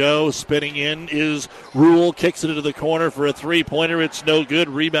 2.5 to go. Spinning in is Rule. Kicks it into the corner for a three-pointer. It's no good.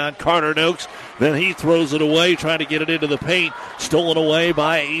 Rebound, Carter Noakes. Then he throws it away, trying to get it into the paint. Stolen away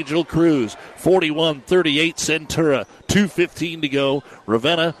by Angel Cruz. 41-38 Centura. 2:15 to go.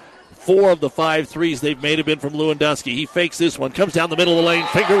 Ravenna. 4 of the 5 threes they've made have been from Lewandowski. He fakes this one, comes down the middle of the lane,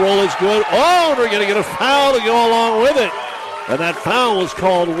 finger roll is good. Oh, they're going to get a foul to go along with it. And that foul was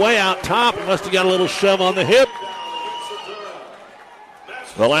called way out top. He must have got a little shove on the hip.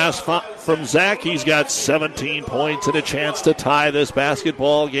 The last from Zach, he's got 17 points and a chance to tie this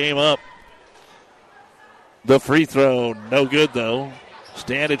basketball game up. The free throw, no good though.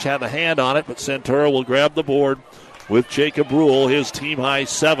 Standage had the hand on it, but Centura will grab the board with Jacob Rule, his team-high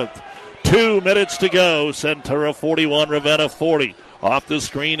 7th. 2 minutes to go. Centura 41, Ravenna 40. Off the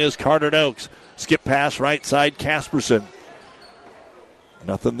screen is Carter Noakes. Skip pass right side, Casperson.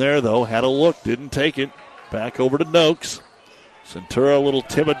 Nothing there, though. Had a look, didn't take it. Back over to Noakes. Centura a little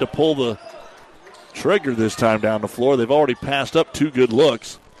timid to pull the trigger this time down the floor. They've already passed up 2 good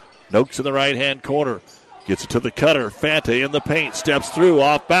looks. Noakes in the right-hand corner. Gets it to the cutter. Fante in the paint. Steps through.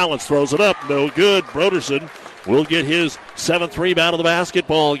 Off balance. Throws it up. No good. Broderson will get his 7th rebound of the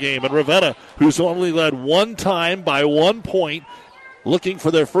basketball game. And Ravenna, who's only led one time by 1 point, looking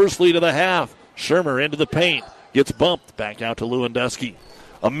for their first lead of the half. Shermer into the paint. Gets bumped. Back out to Lewandowski.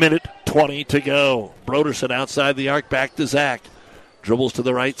 1:20 to go. Broderson outside the arc. Back to Zach. Dribbles to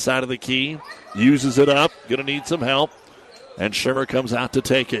the right side of the key. Uses it up. Going to need some help. And Shermer comes out to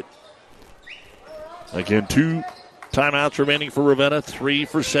take it. Again, 2 timeouts remaining for Ravenna. 3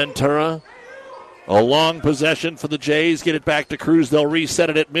 for Centura. A long possession for the Jays. Get it back to Cruz. They'll reset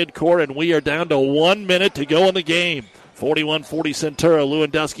it at midcourt, and we are down to 1 minute to go in the game. 41-40 Centura.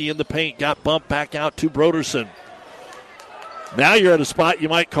 Lewandowski in the paint. Got bumped back out to Broderson. Now you're at a spot you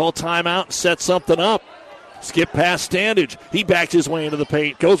might call timeout and set something up. Skip past Standage. He backs his way into the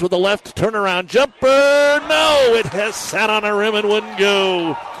paint. Goes with the left turnaround jumper. No! It has sat on a rim and wouldn't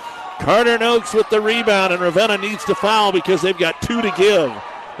go. Carter Noakes with the rebound, and Ravenna needs to foul because they've got 2 to give.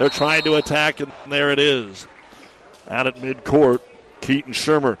 They're trying to attack, and there it is. Out at midcourt, Keaton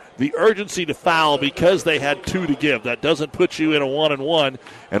Shermer. The urgency to foul because they had 2 to give. That doesn't put you in a 1-and-1,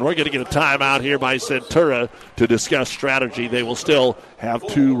 and we're going to get a timeout here by Centura to discuss strategy. They will still have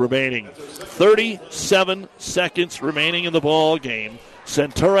 2 remaining. 37 seconds remaining in the ball game.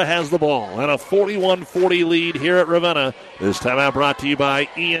 Centura has the ball and a 41-40 lead here at Ravenna. This timeout brought to you by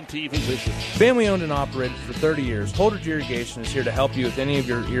ENT Physicians. Family owned and operated for 30 years, Holdridge Irrigation is here to help you with any of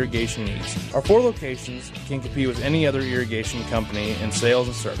your irrigation needs. Our 4 locations can compete with any other irrigation company in sales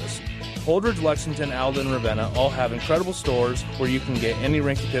and service. Holdridge, Lexington, Alden, and Ravenna all have incredible stores where you can get any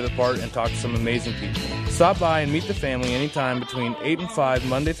Rinky Pivot part and talk to some amazing people. Stop by and meet the family anytime between 8 and 5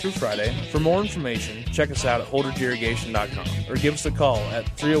 Monday through Friday. For more information, check us out at holdridgeirrigation.com or give us a call at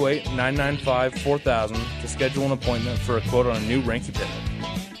 308-995-4000 to schedule an appointment for a quote on a new Rinky Pivot.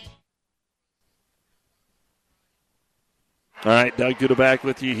 All right, Doug Duda back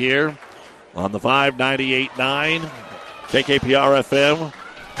with you here on the 598.9 KKPR FM.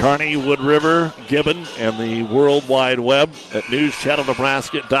 Kearney, Wood River, Gibbon, and the World Wide Web at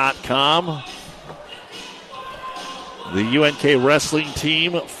newschannelnebraska.com. The UNK wrestling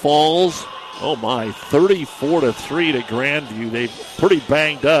team falls, 34-3 to Grandview. They're pretty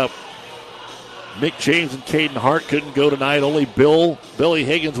banged up. Mick James and Caden Hart couldn't go tonight. Only Billy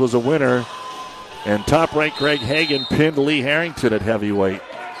Higgins was a winner. And top-ranked Greg Hagan pinned Lee Harrington at heavyweight.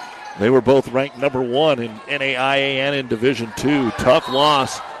 They were both ranked number 1 in NAIAN in Division II. Tough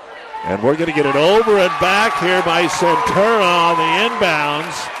loss. And we're going to get it over and back here by Centura on the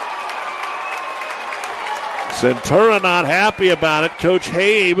inbounds. Centura not happy about it. Coach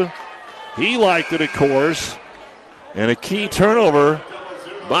Habe, he liked it, of course. And a key turnover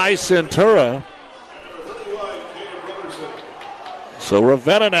by Centura. So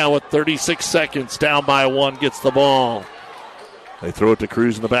Ravenna now with 36 seconds, down by 1, gets the ball. They throw it to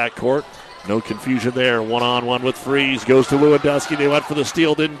Cruz in the backcourt. No confusion there. 1-on-1 with Freeze. Goes to Lewandowski. They went for the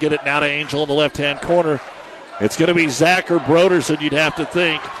steal. Didn't get it. Now to Angel in the left-hand corner. It's going to be Zach or Broderson, you'd have to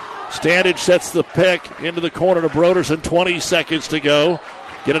think. Standage sets the pick into the corner to Broderson. 20 seconds to go.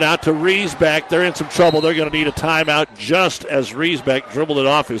 Get it out to Riesbeck. They're in some trouble. They're going to need a timeout just as Riesbeck dribbled it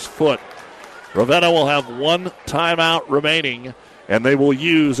off his foot. Ravenna will have one timeout remaining, and they will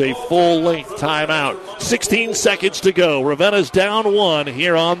use a full-length timeout. 16 seconds to go. Ravenna's down 1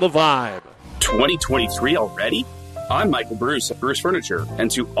 here on the Vibe. 2023 already? I'm Michael Bruce at Bruce Furniture,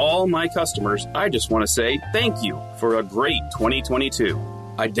 and to all my customers, I just want to say thank you for a great 2022.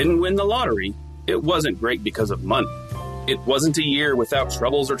 I didn't win the lottery. It wasn't great because of money. It wasn't a year without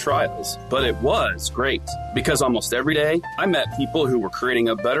troubles or trials, but it was great because almost every day I met people who were creating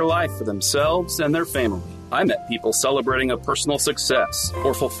a better life for themselves and their family. I met people celebrating a personal success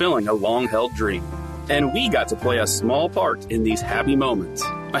or fulfilling a long-held dream. And we got to play a small part in these happy moments.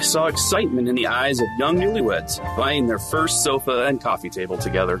 I saw excitement in the eyes of young newlyweds buying their first sofa and coffee table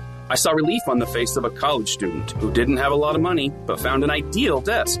together. I saw relief on the face of a college student who didn't have a lot of money but found an ideal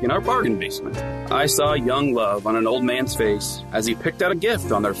desk in our bargain basement. I saw young love on an old man's face as he picked out a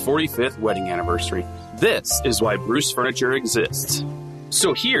gift on their 45th wedding anniversary. This is why Bruce Furniture exists.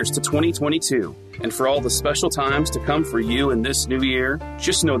 So here's to 2022. And for all the special times to come for you in this new year,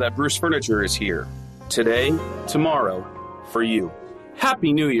 just know that Bruce Furniture is here. Today, tomorrow, for you.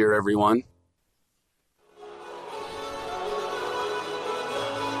 Happy New Year, everyone.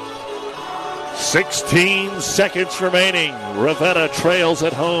 "16 seconds remaining. Ravenna trails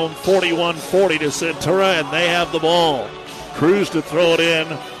at home 41-40 to Centura, and they have the ball. Cruz to throw it in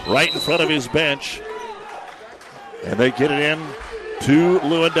right in front of his bench. And they get it in to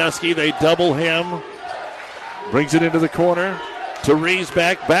Lewandowski. They double him. Brings it into the corner to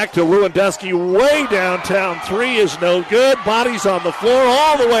Riesbeck. Back to Lewandowski. Way downtown. 3 is no good. Bodies on the floor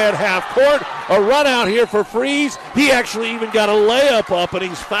all the way at half court. A run out here for Freeze. He actually even got a layup up, and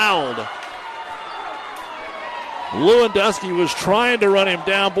he's fouled. Lewandowski was trying to run him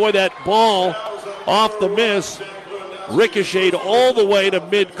down. Boy, that ball off the miss ricocheted all the way to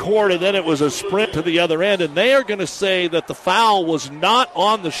midcourt, and then it was a sprint to the other end. And they are going to say that the foul was not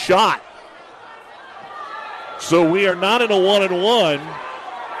on the shot. So we are not in a 1-and-1.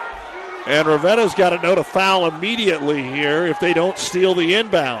 And Ravenna's got to note a foul immediately here if they don't steal the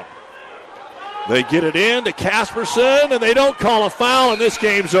inbound. They get it in to Casperson, and they don't call a foul, and this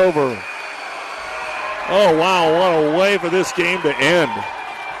game's over. Oh, wow, what a way for this game to end.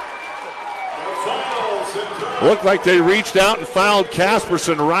 Looked like they reached out and fouled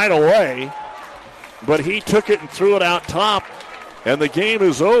Casperson right away, but he took it and threw it out top, and the game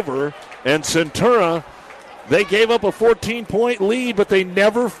is over. And Centura, they gave up a 14-point lead, but they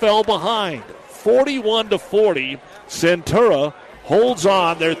never fell behind. 41-40, Centura holds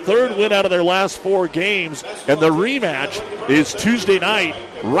on, their third win out of their last 4 games, and the rematch is Tuesday night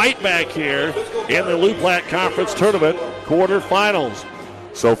right back here in the Lou Platte Conference Tournament quarterfinals.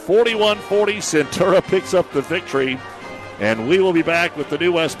 So 41-40, Centura picks up the victory, and we will be back with the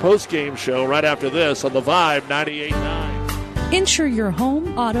New West postgame show right after this on the Vibe 98.9. Insure your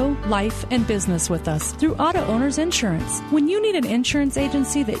home, auto, life, and business with us through Auto Owners Insurance. When you need an insurance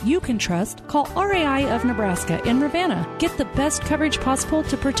agency that you can trust, call RAI of Nebraska in Ravenna. Get the best coverage possible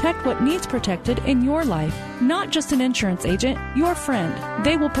to protect what needs protected in your life. Not just an insurance agent, your friend.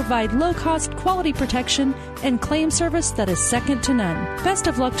 They will provide low-cost, quality protection and claim service that is second to none. Best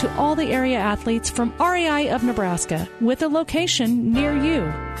of luck to all the area athletes from RAI of Nebraska, with a location near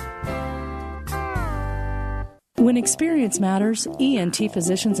you. When experience matters, ENT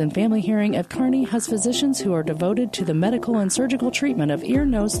Physicians and Family Hearing of Kearney has physicians who are devoted to the medical and surgical treatment of ear,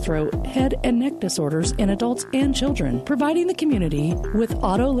 nose, throat, head, and neck disorders in adults and children, providing the community with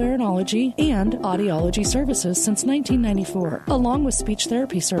otolaryngology and audiology services since 1994, along with speech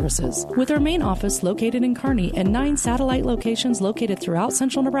therapy services. With our main office located in Kearney and 9 satellite locations located throughout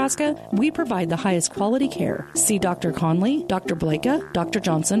central Nebraska, we provide the highest quality care. See Dr. Conley, Dr. Blaka, Dr.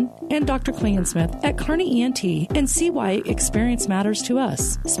 Johnson, and Dr. Klingensmith at Kearney ENT and see why experience matters to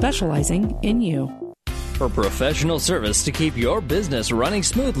us, specializing in you. For professional service to keep your business running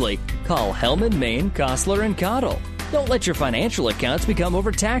smoothly, call Hellman, Maine, Kostler, and Cottle. Don't let your financial accounts become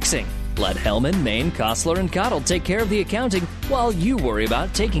overtaxing. Let Hellman, Maine, Kostler, and Cottle take care of the accounting while you worry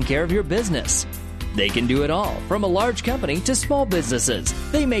about taking care of your business. They can do it all, from a large company to small businesses.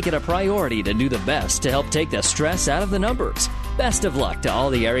 They make it a priority to do the best to help take the stress out of the numbers. Best of luck to all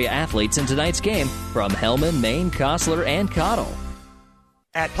the area athletes in tonight's game from Hellman, Maine, Kostler, and Cottle.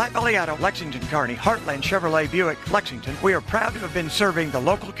 At Platte Valley Auto, Lexington, Kearney, Heartland Chevrolet Buick, Lexington, we are proud to have been serving the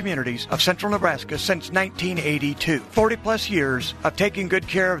local communities of central Nebraska since 1982. 40-plus years of taking good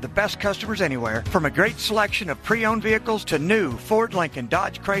care of the best customers anywhere, from a great selection of pre-owned vehicles to new Ford, Lincoln,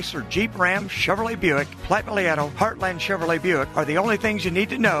 Dodge, Chrysler, Jeep, Ram, Chevrolet Buick. Platte Valley Auto, Heartland Chevrolet Buick are the only things you need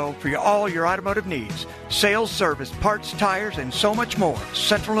to know for all your automotive needs. Sales, service, parts, tires, and so much more.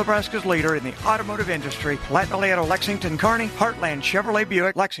 Central Nebraska's leader in the automotive industry, Platte Valley Auto, Lexington, Kearney, Heartland Chevrolet Buick,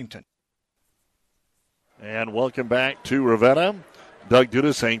 Lexington. And welcome back to Ravenna. Doug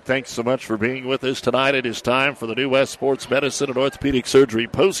Duda saying thanks so much for being with us tonight. It is time for the New West Sports Medicine and Orthopedic Surgery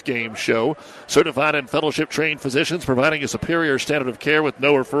post-game show. Certified and fellowship-trained physicians providing a superior standard of care with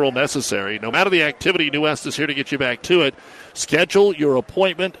no referral necessary. No matter the activity, New West is here to get you back to it. Schedule your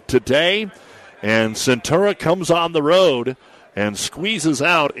appointment today. And Centura comes on the road and squeezes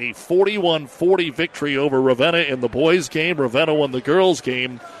out a 41-40 victory over Ravenna in the boys' game. Ravenna won the girls'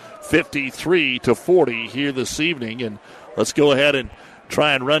 game 53-40 here this evening. And let's go ahead and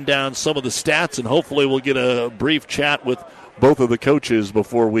try and run down some of the stats, and hopefully we'll get a brief chat with both of the coaches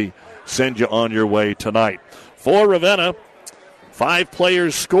before we send you on your way tonight. For Ravenna, 5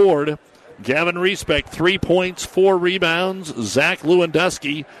 players scored. Gavin Reesbeck, 3 points, 4 rebounds. Zach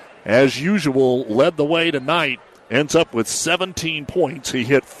Lewandowski, as usual, led the way tonight. Ends up with 17 points. He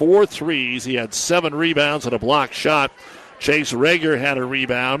hit 4 threes. He had 7 rebounds and a block shot. Chase Rager had a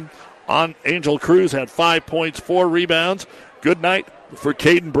rebound. Angel Cruz had 5 points, 4 rebounds. Good night for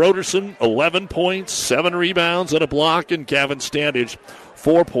Caden Broderson, 11 points, 7 rebounds and a block. And Gavin Standage,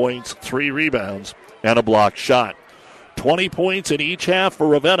 4 points, 3 rebounds and a block shot. 20 points in each half for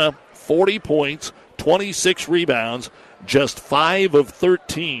Ravenna, 40 points, 26 rebounds, just 5 of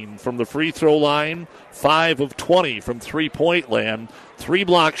 13 from the free throw line, 5 of 20 from three-point land, 3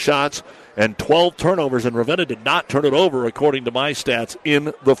 block shots, and 12 turnovers. And Ravenna did not turn it over, according to my stats,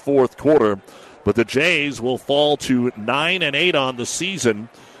 in the fourth quarter. But the Jays will fall to 9-8 on the season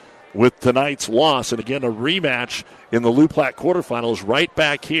with tonight's loss. And again, a rematch in the Lou Platte quarterfinals right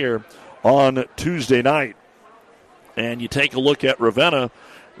back here on Tuesday night. And you take a look at Ravenna,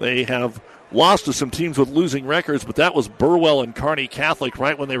 they have lost to some teams with losing records, but that was Burwell and Kearney Catholic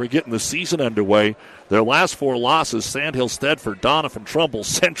right when they were getting the season underway. Their last 4 losses, Sandhill, Stedford, Doniphan, Trumbull,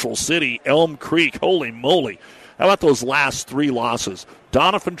 Central City, Elm Creek. Holy moly. How about those last 3 losses?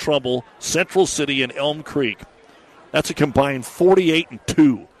 Doniphan, Trumbull, Central City, and Elm Creek. That's a combined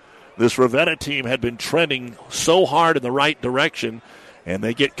 48-2. This Ravenna team had been trending so hard in the right direction, and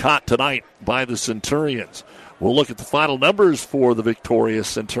they get caught tonight by the Centurions. We'll look at the final numbers for the victorious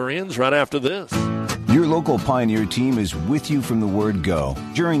Centurions right after this. Your local Pioneer team is with you from the word go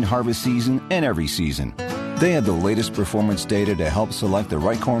during harvest season and every season. They have the latest performance data to help select the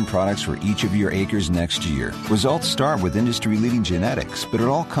right corn products for each of your acres next year. Results start with industry-leading genetics, but it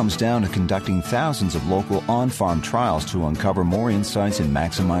all comes down to conducting thousands of local on-farm trials to uncover more insights and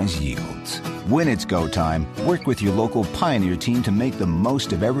maximize yields. When it's go time, work with your local Pioneer team to make the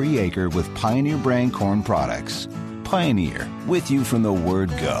most of every acre with Pioneer brand corn products. Pioneer, with you from the word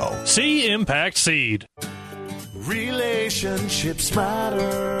go. See Impact Seed. Relationships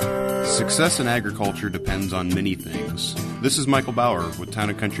matter. Success in agriculture depends on many things. This is Michael Bauer with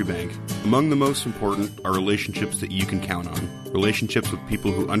Town & Country Bank. Among the most important are relationships that you can count on. Relationships with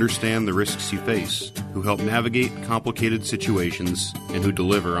people who understand the risks you face, who help navigate complicated situations, and who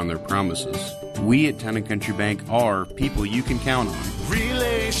deliver on their promises. We at Town & Country Bank are people you can count on.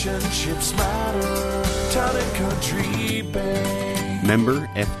 Relationships matter. Town & Country Bank. Member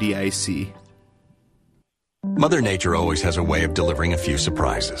FDIC. Mother Nature always has a way of delivering a few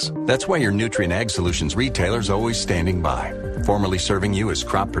surprises. That's why your Nutrien Ag Solutions retailer is always standing by. Formerly serving you as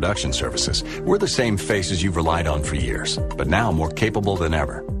Crop Production Services, we're the same faces you've relied on for years, but now more capable than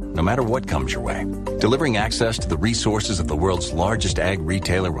ever, no matter what comes your way. Delivering access to the resources of the world's largest ag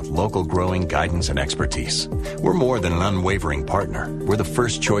retailer with local growing guidance and expertise. We're more than an unwavering partner. We're the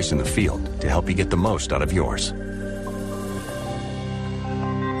first choice in the field to help you get the most out of yours.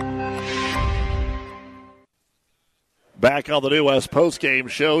 Back on the New West postgame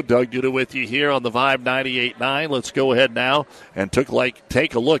show, Doug Duda with you here on the Vibe 98.9. Let's go ahead now and take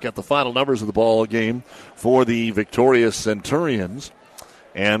a look at the final numbers of the ball game for the victorious Centurions.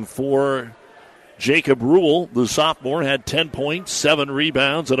 And for Jacob Rule, the sophomore, had 10 points, 7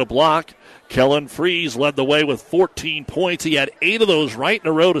 rebounds, and a block. Kellen Freeze led the way with 14 points. He had 8 of those right in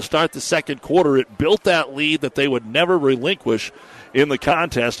a row to start the second quarter. It built that lead that they would never relinquish in the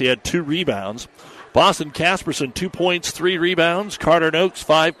contest. He had 2 rebounds. Boston Casperson, 2 points, 3 rebounds. Carter Noakes,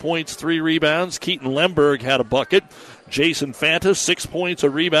 5 points, 3 rebounds. Keaton Lemberg had a bucket. Jason Fanta, 6 points, a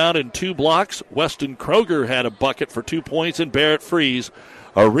rebound, and 2 blocks. Weston Kroger had a bucket for 2 points, and Barrett Freeze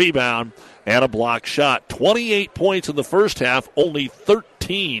a rebound and a block shot. 28 points in the first half, only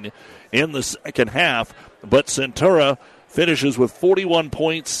 13 in the second half. But Centura finishes with 41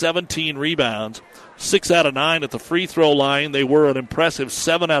 points, 17 rebounds, 6 out of 9 at the free throw line. They were an impressive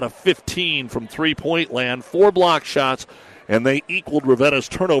 7 out of 15 from three-point land, 4 block shots, and they equaled Ravenna's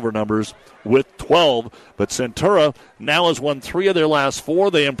turnover numbers with 12. But Centura now has won 3 of their last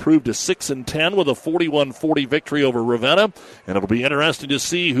 4. They improved to 6-10 with a 41-40 victory over Ravenna. And it'll be interesting to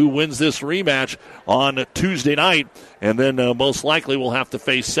see who wins this rematch on Tuesday night. And then most likely we'll have to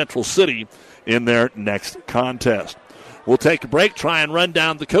face Central City in their next contest. We'll take a break, try and run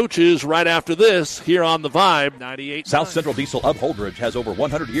down the coaches right after this here on The Vibe 98. South Central Diesel of Holdridge has over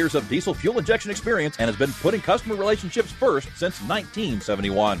 100 years of diesel fuel injection experience and has been putting customer relationships first since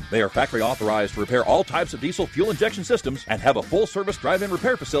 1971. They are factory authorized to repair all types of diesel fuel injection systems and have a full-service drive-in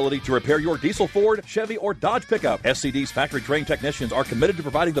repair facility to repair your diesel Ford, Chevy, or Dodge pickup. SCD's factory-trained technicians are committed to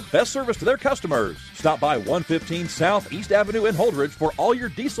providing the best service to their customers. Stop by 115 South East Avenue in Holdridge for all your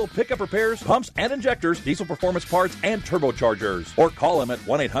diesel pickup repairs, pumps and injectors, diesel performance parts, and turbochargers, or call them at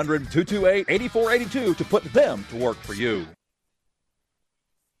 1-800-228-8482 to put them to work for you.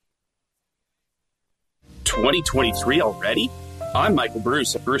 2023 already? I'm Michael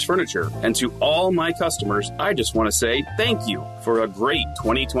Bruce at Bruce Furniture, and to all my customers, I just want to say thank you for a great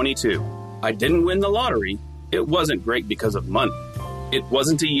 2022. I didn't win the lottery. It wasn't great because of money. It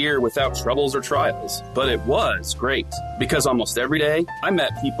wasn't a year without troubles or trials, but it was great because almost every day I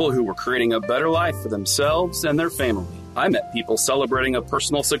met people who were creating a better life for themselves and their family. I met people celebrating a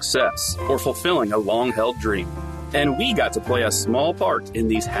personal success or fulfilling a long-held dream. And we got to play a small part in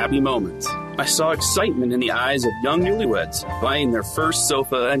these happy moments. I saw excitement in the eyes of young newlyweds buying their first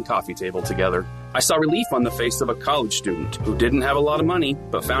sofa and coffee table together. I saw relief on the face of a college student who didn't have a lot of money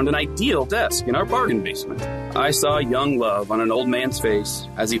but found an ideal desk in our bargain basement. I saw young love on an old man's face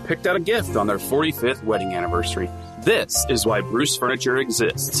as he picked out a gift on their 45th wedding anniversary. This is why Bruce Furniture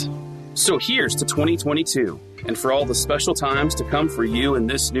exists. So here's to 2022. And for all the special times to come for you in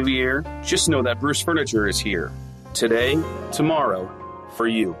this new year, just know that Bruce Furniture is here. Today, tomorrow, for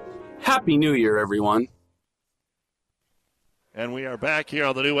you. Happy New Year, everyone. And we are back here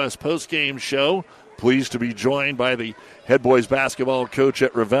on the New West postgame show. Pleased to be joined by the head boys basketball coach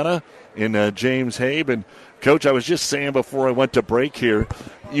at Ravenna in James Habe. And, Coach, I was just saying before I went to break here,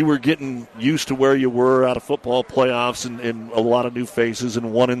 you were getting used to where you were out of football playoffs and a lot of new faces and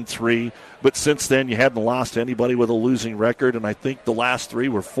 1-3. But since then, you hadn't lost to anybody with a losing record. And I think the last 3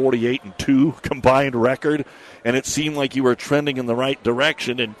 were 48-2 combined record. And it seemed like you were trending in the right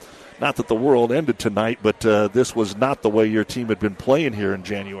direction. And not that the world ended tonight, but this was not the way your team had been playing here in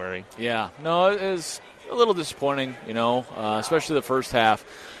January. Yeah, no, it was a little disappointing, especially the first half.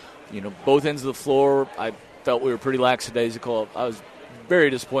 Both ends of the floor, I felt we were pretty lackadaisical. I was very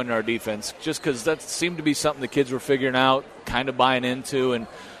disappointed in our defense just because that seemed to be something the kids were figuring out, kind of buying into, and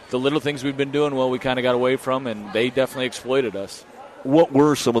the little things we've been doing well we kind of got away from, and they definitely exploited us. What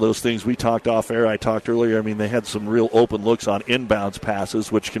were some of those things? We talked off air. I talked earlier. I mean, they had some real open looks on inbounds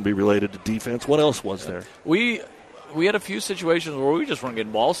passes, which can be related to defense. What else was there? We had a few situations where we just weren't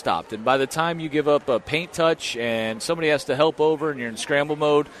getting ball stopped, and by the time you give up a paint touch and somebody has to help over and you're in scramble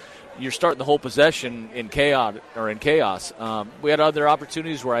mode, you're starting the whole possession in chaos. We had other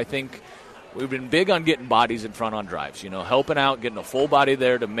opportunities where I think we've been big on getting bodies in front on drives, helping out, getting a full body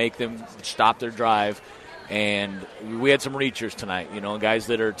there to make them stop their drive. And we had some reachers tonight, guys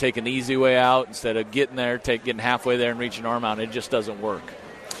that are taking the easy way out instead of getting there, getting halfway there and reaching an arm out. It just doesn't work.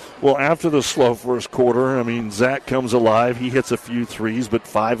 Well, after the slow first quarter, Zach comes alive. He hits a few threes, but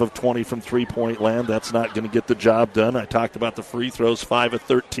 5 of 20 from three-point land. That's not going to get the job done. I talked about the free throws, 5 of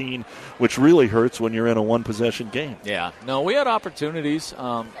 13, which really hurts when you're in a one-possession game. Yeah. No, we had opportunities.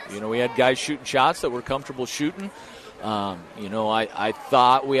 We had guys shooting shots that we're comfortable shooting. I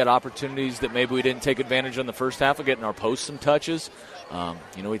thought we had opportunities that maybe we didn't take advantage of in the first half of getting our posts some touches.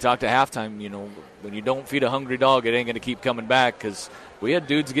 We talked at halftime, when you don't feed a hungry dog, it ain't going to keep coming back because we had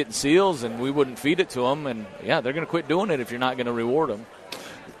dudes getting seals and we wouldn't feed it to them. And, they're going to quit doing it if you're not going to reward them.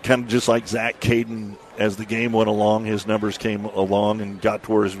 Kind of just like Zach Caden, as the game went along, his numbers came along and got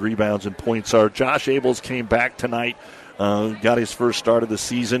to where his rebounds and points are. Josh Abels came back tonight, got his first start of the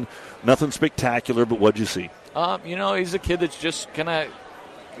season. Nothing spectacular, but what'd you see? He's a kid that's just kind of,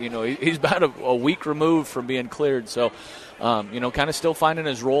 he's about a week removed from being cleared. So, kind of still finding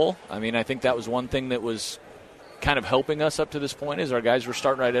his role. I think that was one thing that was kind of helping us up to this point is our guys were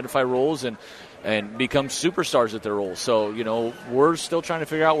starting to identify roles and become superstars at their roles. So, we're still trying to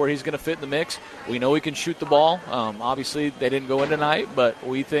figure out where he's going to fit in the mix. We know he can shoot the ball. Obviously, they didn't go in tonight, but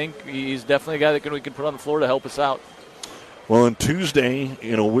we think he's definitely a guy that we can put on the floor to help us out. Well, and Tuesday,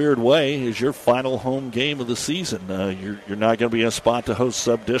 in a weird way, is your final home game of the season. You're not going to be in a spot to host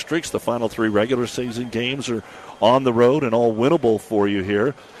sub-districts. The final 3 regular season games are on the road and all winnable for you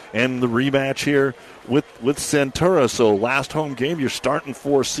here. And the rematch here with Centura. So last home game, you're starting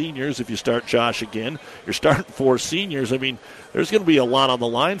 4 seniors. If you start Josh again, you're starting 4 seniors. I mean, there's going to be a lot on the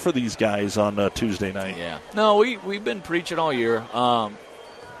line for these guys on Tuesday night. Yeah. No, we've been preaching all year.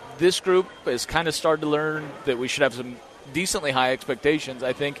 This group has kind of started to learn that we should have some decently high expectations.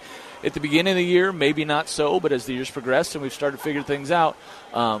 I think at the beginning of the year, maybe not so, but as the years progressed and we've started to figure things out.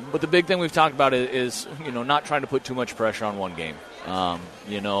 But the big thing we've talked about is not trying to put too much pressure on one game. I'm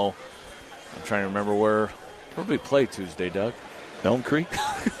trying to remember where did we play Tuesday, Doug? Elm Creek?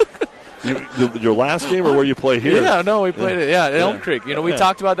 Your last game or where you play here? Yeah, no, we played it. At Elm Creek. We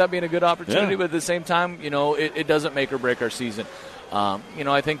talked about that being a good opportunity, but at the same time, it doesn't make or break our season.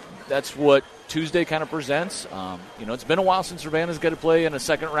 I think that's what Tuesday kind of presents. It's been a while since Ravenna's got to play in a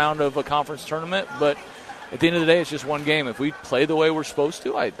second round of a conference tournament, but at the end of the day, it's just one game. If we play the way we're supposed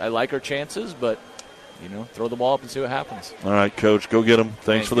to, I like our chances, but, throw the ball up and see what happens. All right, Coach, go get them.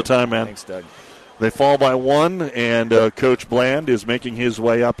 Thanks for the time, man. Thanks, Doug. They fall by 1, and Coach Bland is making his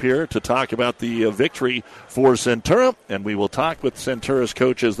way up here to talk about the victory for Centura, and we will talk with Centura's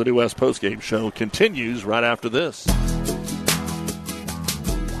coach as the New West postgame show continues right after this.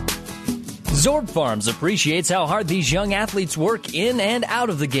 Zorb Farms appreciates how hard these young athletes work in and out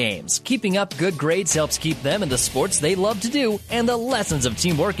of the games. Keeping up good grades helps keep them in the sports they love to do, and the lessons of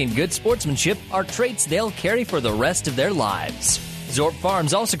teamwork and good sportsmanship are traits they'll carry for the rest of their lives. Zorb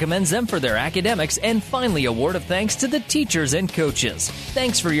Farms also commends them for their academics, and finally a word of thanks to the teachers and coaches.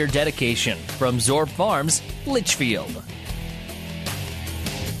 Thanks for your dedication. From Zorb Farms, Litchfield.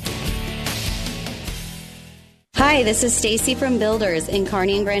 Hi, this is Stacy from Builders in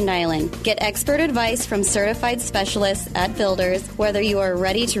Kearney and Grand Island. Get expert advice from certified specialists at Builders. Whether you are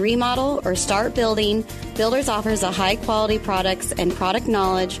ready to remodel or start building, Builders offers a high-quality products and product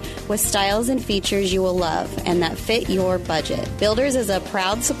knowledge with styles and features you will love and that fit your budget. Builders is a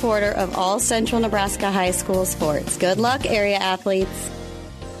proud supporter of all Central Nebraska high school sports. Good luck, area athletes.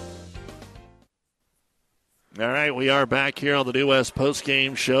 All right, we are back here on the New West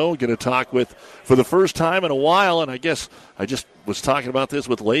postgame show. Going to talk with, for the first time in a while, and I guess I just was talking about this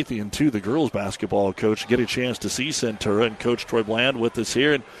with Lathian, too, the girls basketball coach, get a chance to see Centura, and Coach Troy Bland with us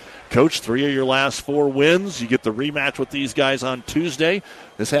here. And Coach, 3 of your last 4 wins. You get the rematch with these guys on Tuesday.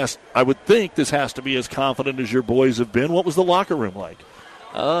 I would think this has to be as confident as your boys have been. What was the locker room like?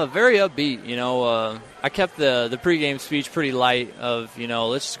 Very upbeat. I kept the pregame speech pretty light of,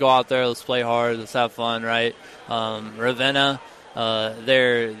 let's just go out there, let's play hard, let's have fun, right? Ravenna,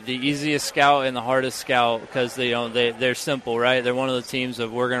 they're the easiest scout and the hardest scout because they're simple, right? They're one of the teams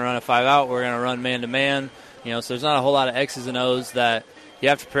of we're going to run a 5-out, we're going to run man-to-man. So there's not a whole lot of X's and O's that you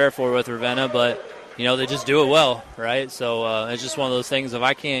have to prepare for with Ravenna, but, they just do it well, right? So it's just one of those things. If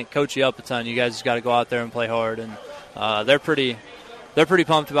I can't coach you up a ton, you guys just got to go out there and play hard. And they're pretty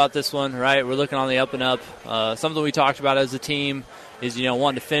pumped about this one, right? We're looking on the up and up. Something we talked about as a team is,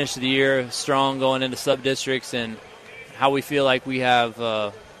 wanting to finish the year strong going into sub-districts and how we feel like we have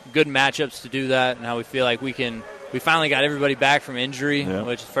good matchups to do that and how we feel like we finally got everybody back from injury,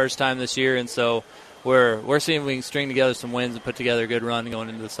 which is the first time this year. And so we're seeing if we can string together some wins and put together a good run going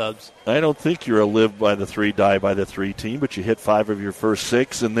into the subs. I don't think you're a live by the 3, die by the 3 team, but you hit 5 of your first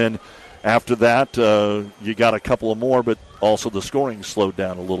 6, and then after that you got a couple of more, but also the scoring slowed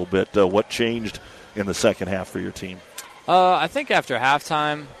down a little bit. What changed in the second half for your team? I think after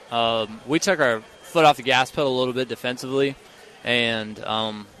halftime, we took our foot off the gas pedal a little bit defensively, and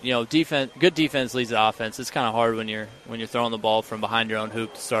good defense leads the offense. It's kind of hard when you're throwing the ball from behind your own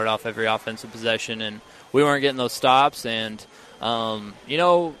hoop to start off every offensive possession, and we weren't getting those stops. And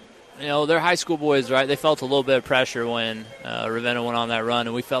they're high school boys, right? They felt a little bit of pressure when Ravenna went on that run,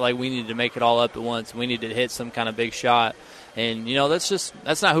 and we felt like we needed to make it all up at once. We needed to hit some kind of big shot, and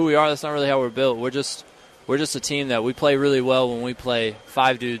that's not who we are. That's not really how we're built. We're just a team that we play really well when we play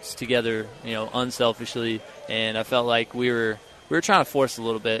 5 dudes together, unselfishly. And I felt like we were trying to force a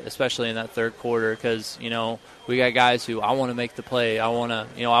little bit, especially in that third quarter, because we got guys who I want to make the play. I want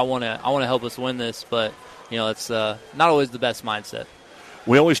to help us win this, but it's not always the best mindset.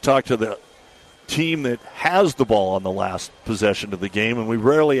 We always talk to the team that has the ball on the last possession of the game, and we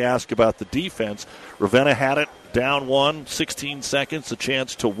rarely ask about the defense. Ravenna had it, down 1, 16 seconds, a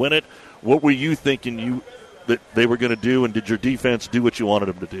chance to win it. What were you thinking that they were going to do, and did your defense do what you wanted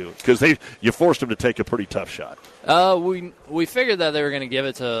them to do? Because you forced them to take a pretty tough shot. We figured that they were going to give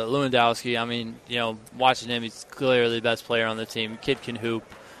it to Lewandowski. I mean, watching him, he's clearly the best player on the team. Kid can hoop.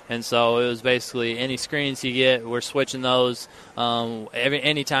 And so it was basically any screens he get, we're switching those.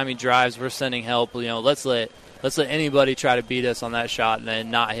 Anytime he drives, we're sending help. Let's let anybody try to beat us on that shot, and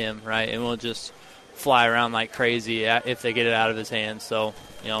then not him, right? And we'll just fly around like crazy if they get it out of his hands. So,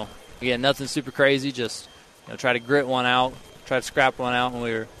 again, nothing super crazy. Just try to grit one out, try to scrap one out, and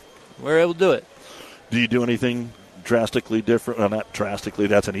we were able to do it. Do you do anything drastically different? Well, not drastically.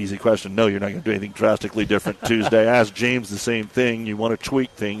 That's an easy question. No, you're not going to do anything drastically different Tuesday. I asked James the same thing. You want to tweak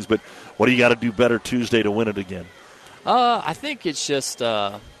things, but what do you got to do better Tuesday to win it again? I think it's just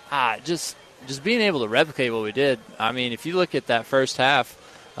being able to replicate what we did. I mean, if you look at that first half,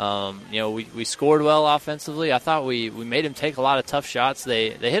 we scored well offensively. I thought we made them take a lot of tough shots.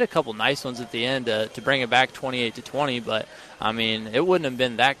 They hit a couple nice ones at the end to bring it back 28-20, but I mean, it wouldn't have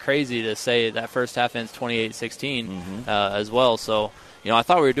been that crazy to say that first half ends 28-16 as well. So, I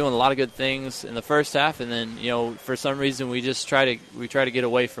thought we were doing a lot of good things in the first half, and then, for some reason we try to get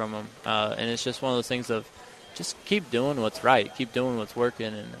away from them. And it's just one of those things of just keep doing what's right, keep doing what's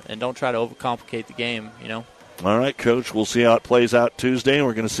working, and don't try to overcomplicate the game, All right, Coach, we'll see how it plays out Tuesday, and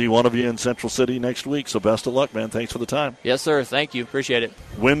we're going to see one of you in Central City next week. So best of luck, man. Thanks for the time. Yes, sir. Thank you. Appreciate it.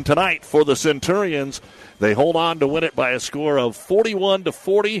 Win tonight for the Centurions. They hold on to win it by a score of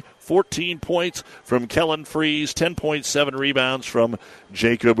 41-40, 14 points from Kellen Freeze, 10.7 rebounds from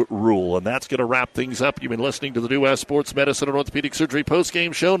Jacob Rule. And that's going to wrap things up. You've been listening to the New West Sports Medicine and Orthopedic Surgery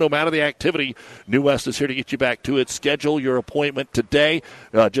postgame show. No matter the activity, New West is here to get you back to it. Schedule your appointment today.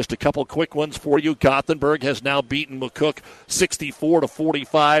 Just a couple quick ones for you. Gothenburg has now beaten McCook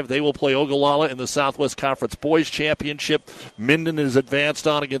 64-45. They will play Ogallala in the Southwest Conference Boys Championship. Minden is advanced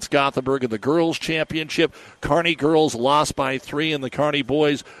on against Gothenburg in the Girls Championship. Kearney girls lost by 3, and the Kearney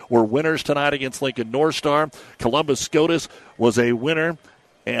boys were winners tonight against Lincoln North Star. Columbus SCOTUS was a winner,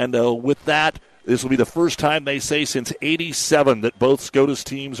 and with that, this will be the first time, they say, since '87 that both SCOTUS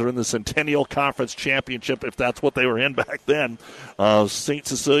teams are in the Centennial Conference Championship, if that's what they were in back then. St.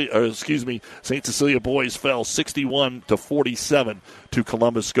 Cecilia boys fell 61-47 to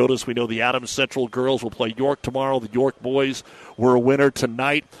Columbus SCOTUS. We know the Adams Central girls will play York tomorrow. The York boys were a winner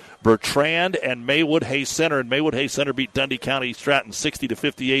tonight. Bertrand and Maywood Hay Center, and Maywood Hay Center beat Dundee County Stratton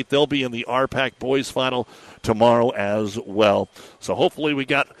 60-58. They'll be in the RPAC boys final tomorrow as well. So hopefully we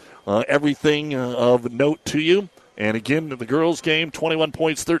got everything of note to you. And again, the girls' game, 21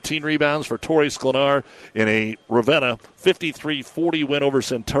 points, 13 rebounds for Tori Sklenar in a Ravenna 53-40 win over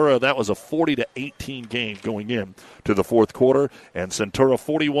Centura. That was a 40-18 game going in to the fourth quarter. And Centura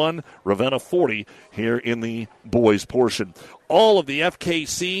 41, Ravenna 40 here in the boys' portion. All of the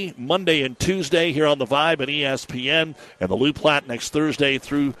FKC Monday and Tuesday here on The Vibe and ESPN, and the Lou Platte next Thursday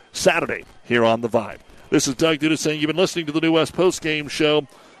through Saturday here on The Vibe. This is Doug Duda saying you've been listening to the New West Postgame Show.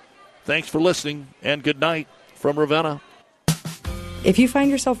 Thanks for listening, and good night from Ravenna. If you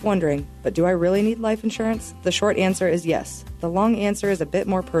find yourself wondering, but do I really need life insurance? The short answer is yes. The long answer is a bit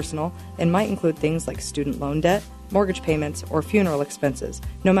more personal and might include things like student loan debt, mortgage payments, or funeral expenses.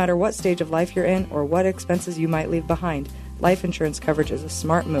 No matter what stage of life you're in or what expenses you might leave behind, life insurance coverage is a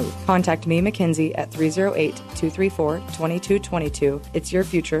smart move. Contact me, Mackenzie, at 308-234-2222. It's your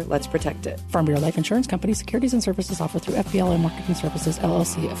future. Let's protect it. Farm Bureau Life Insurance Company. Securities and services offered through FBLA Marketing Services,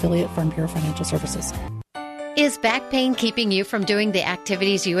 LLC, affiliate Farm Bureau Financial Services. Is back pain keeping you from doing the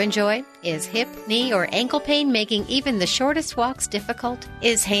activities you enjoy? Is hip, knee, or ankle pain making even the shortest walks difficult?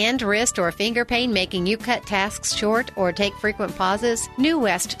 Is hand, wrist, or finger pain making you cut tasks short or take frequent pauses? New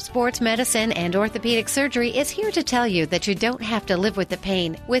West Sports Medicine and Orthopedic Surgery is here to tell you that you don't have to live with the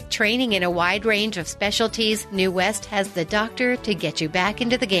pain. With training in a wide range of specialties, New West has the doctor to get you back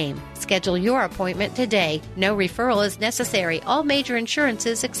into the game. Schedule your appointment today. No referral is necessary. All major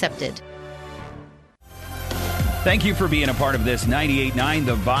insurances accepted. Thank you for being a part of this 98.9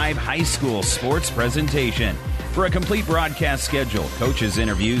 The Vibe High School sports presentation. For a complete broadcast schedule, coaches'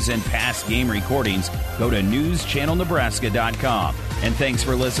 interviews, and past game recordings, go to newschannelnebraska.com. And thanks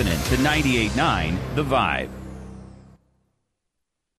for listening to 98.9 The Vibe.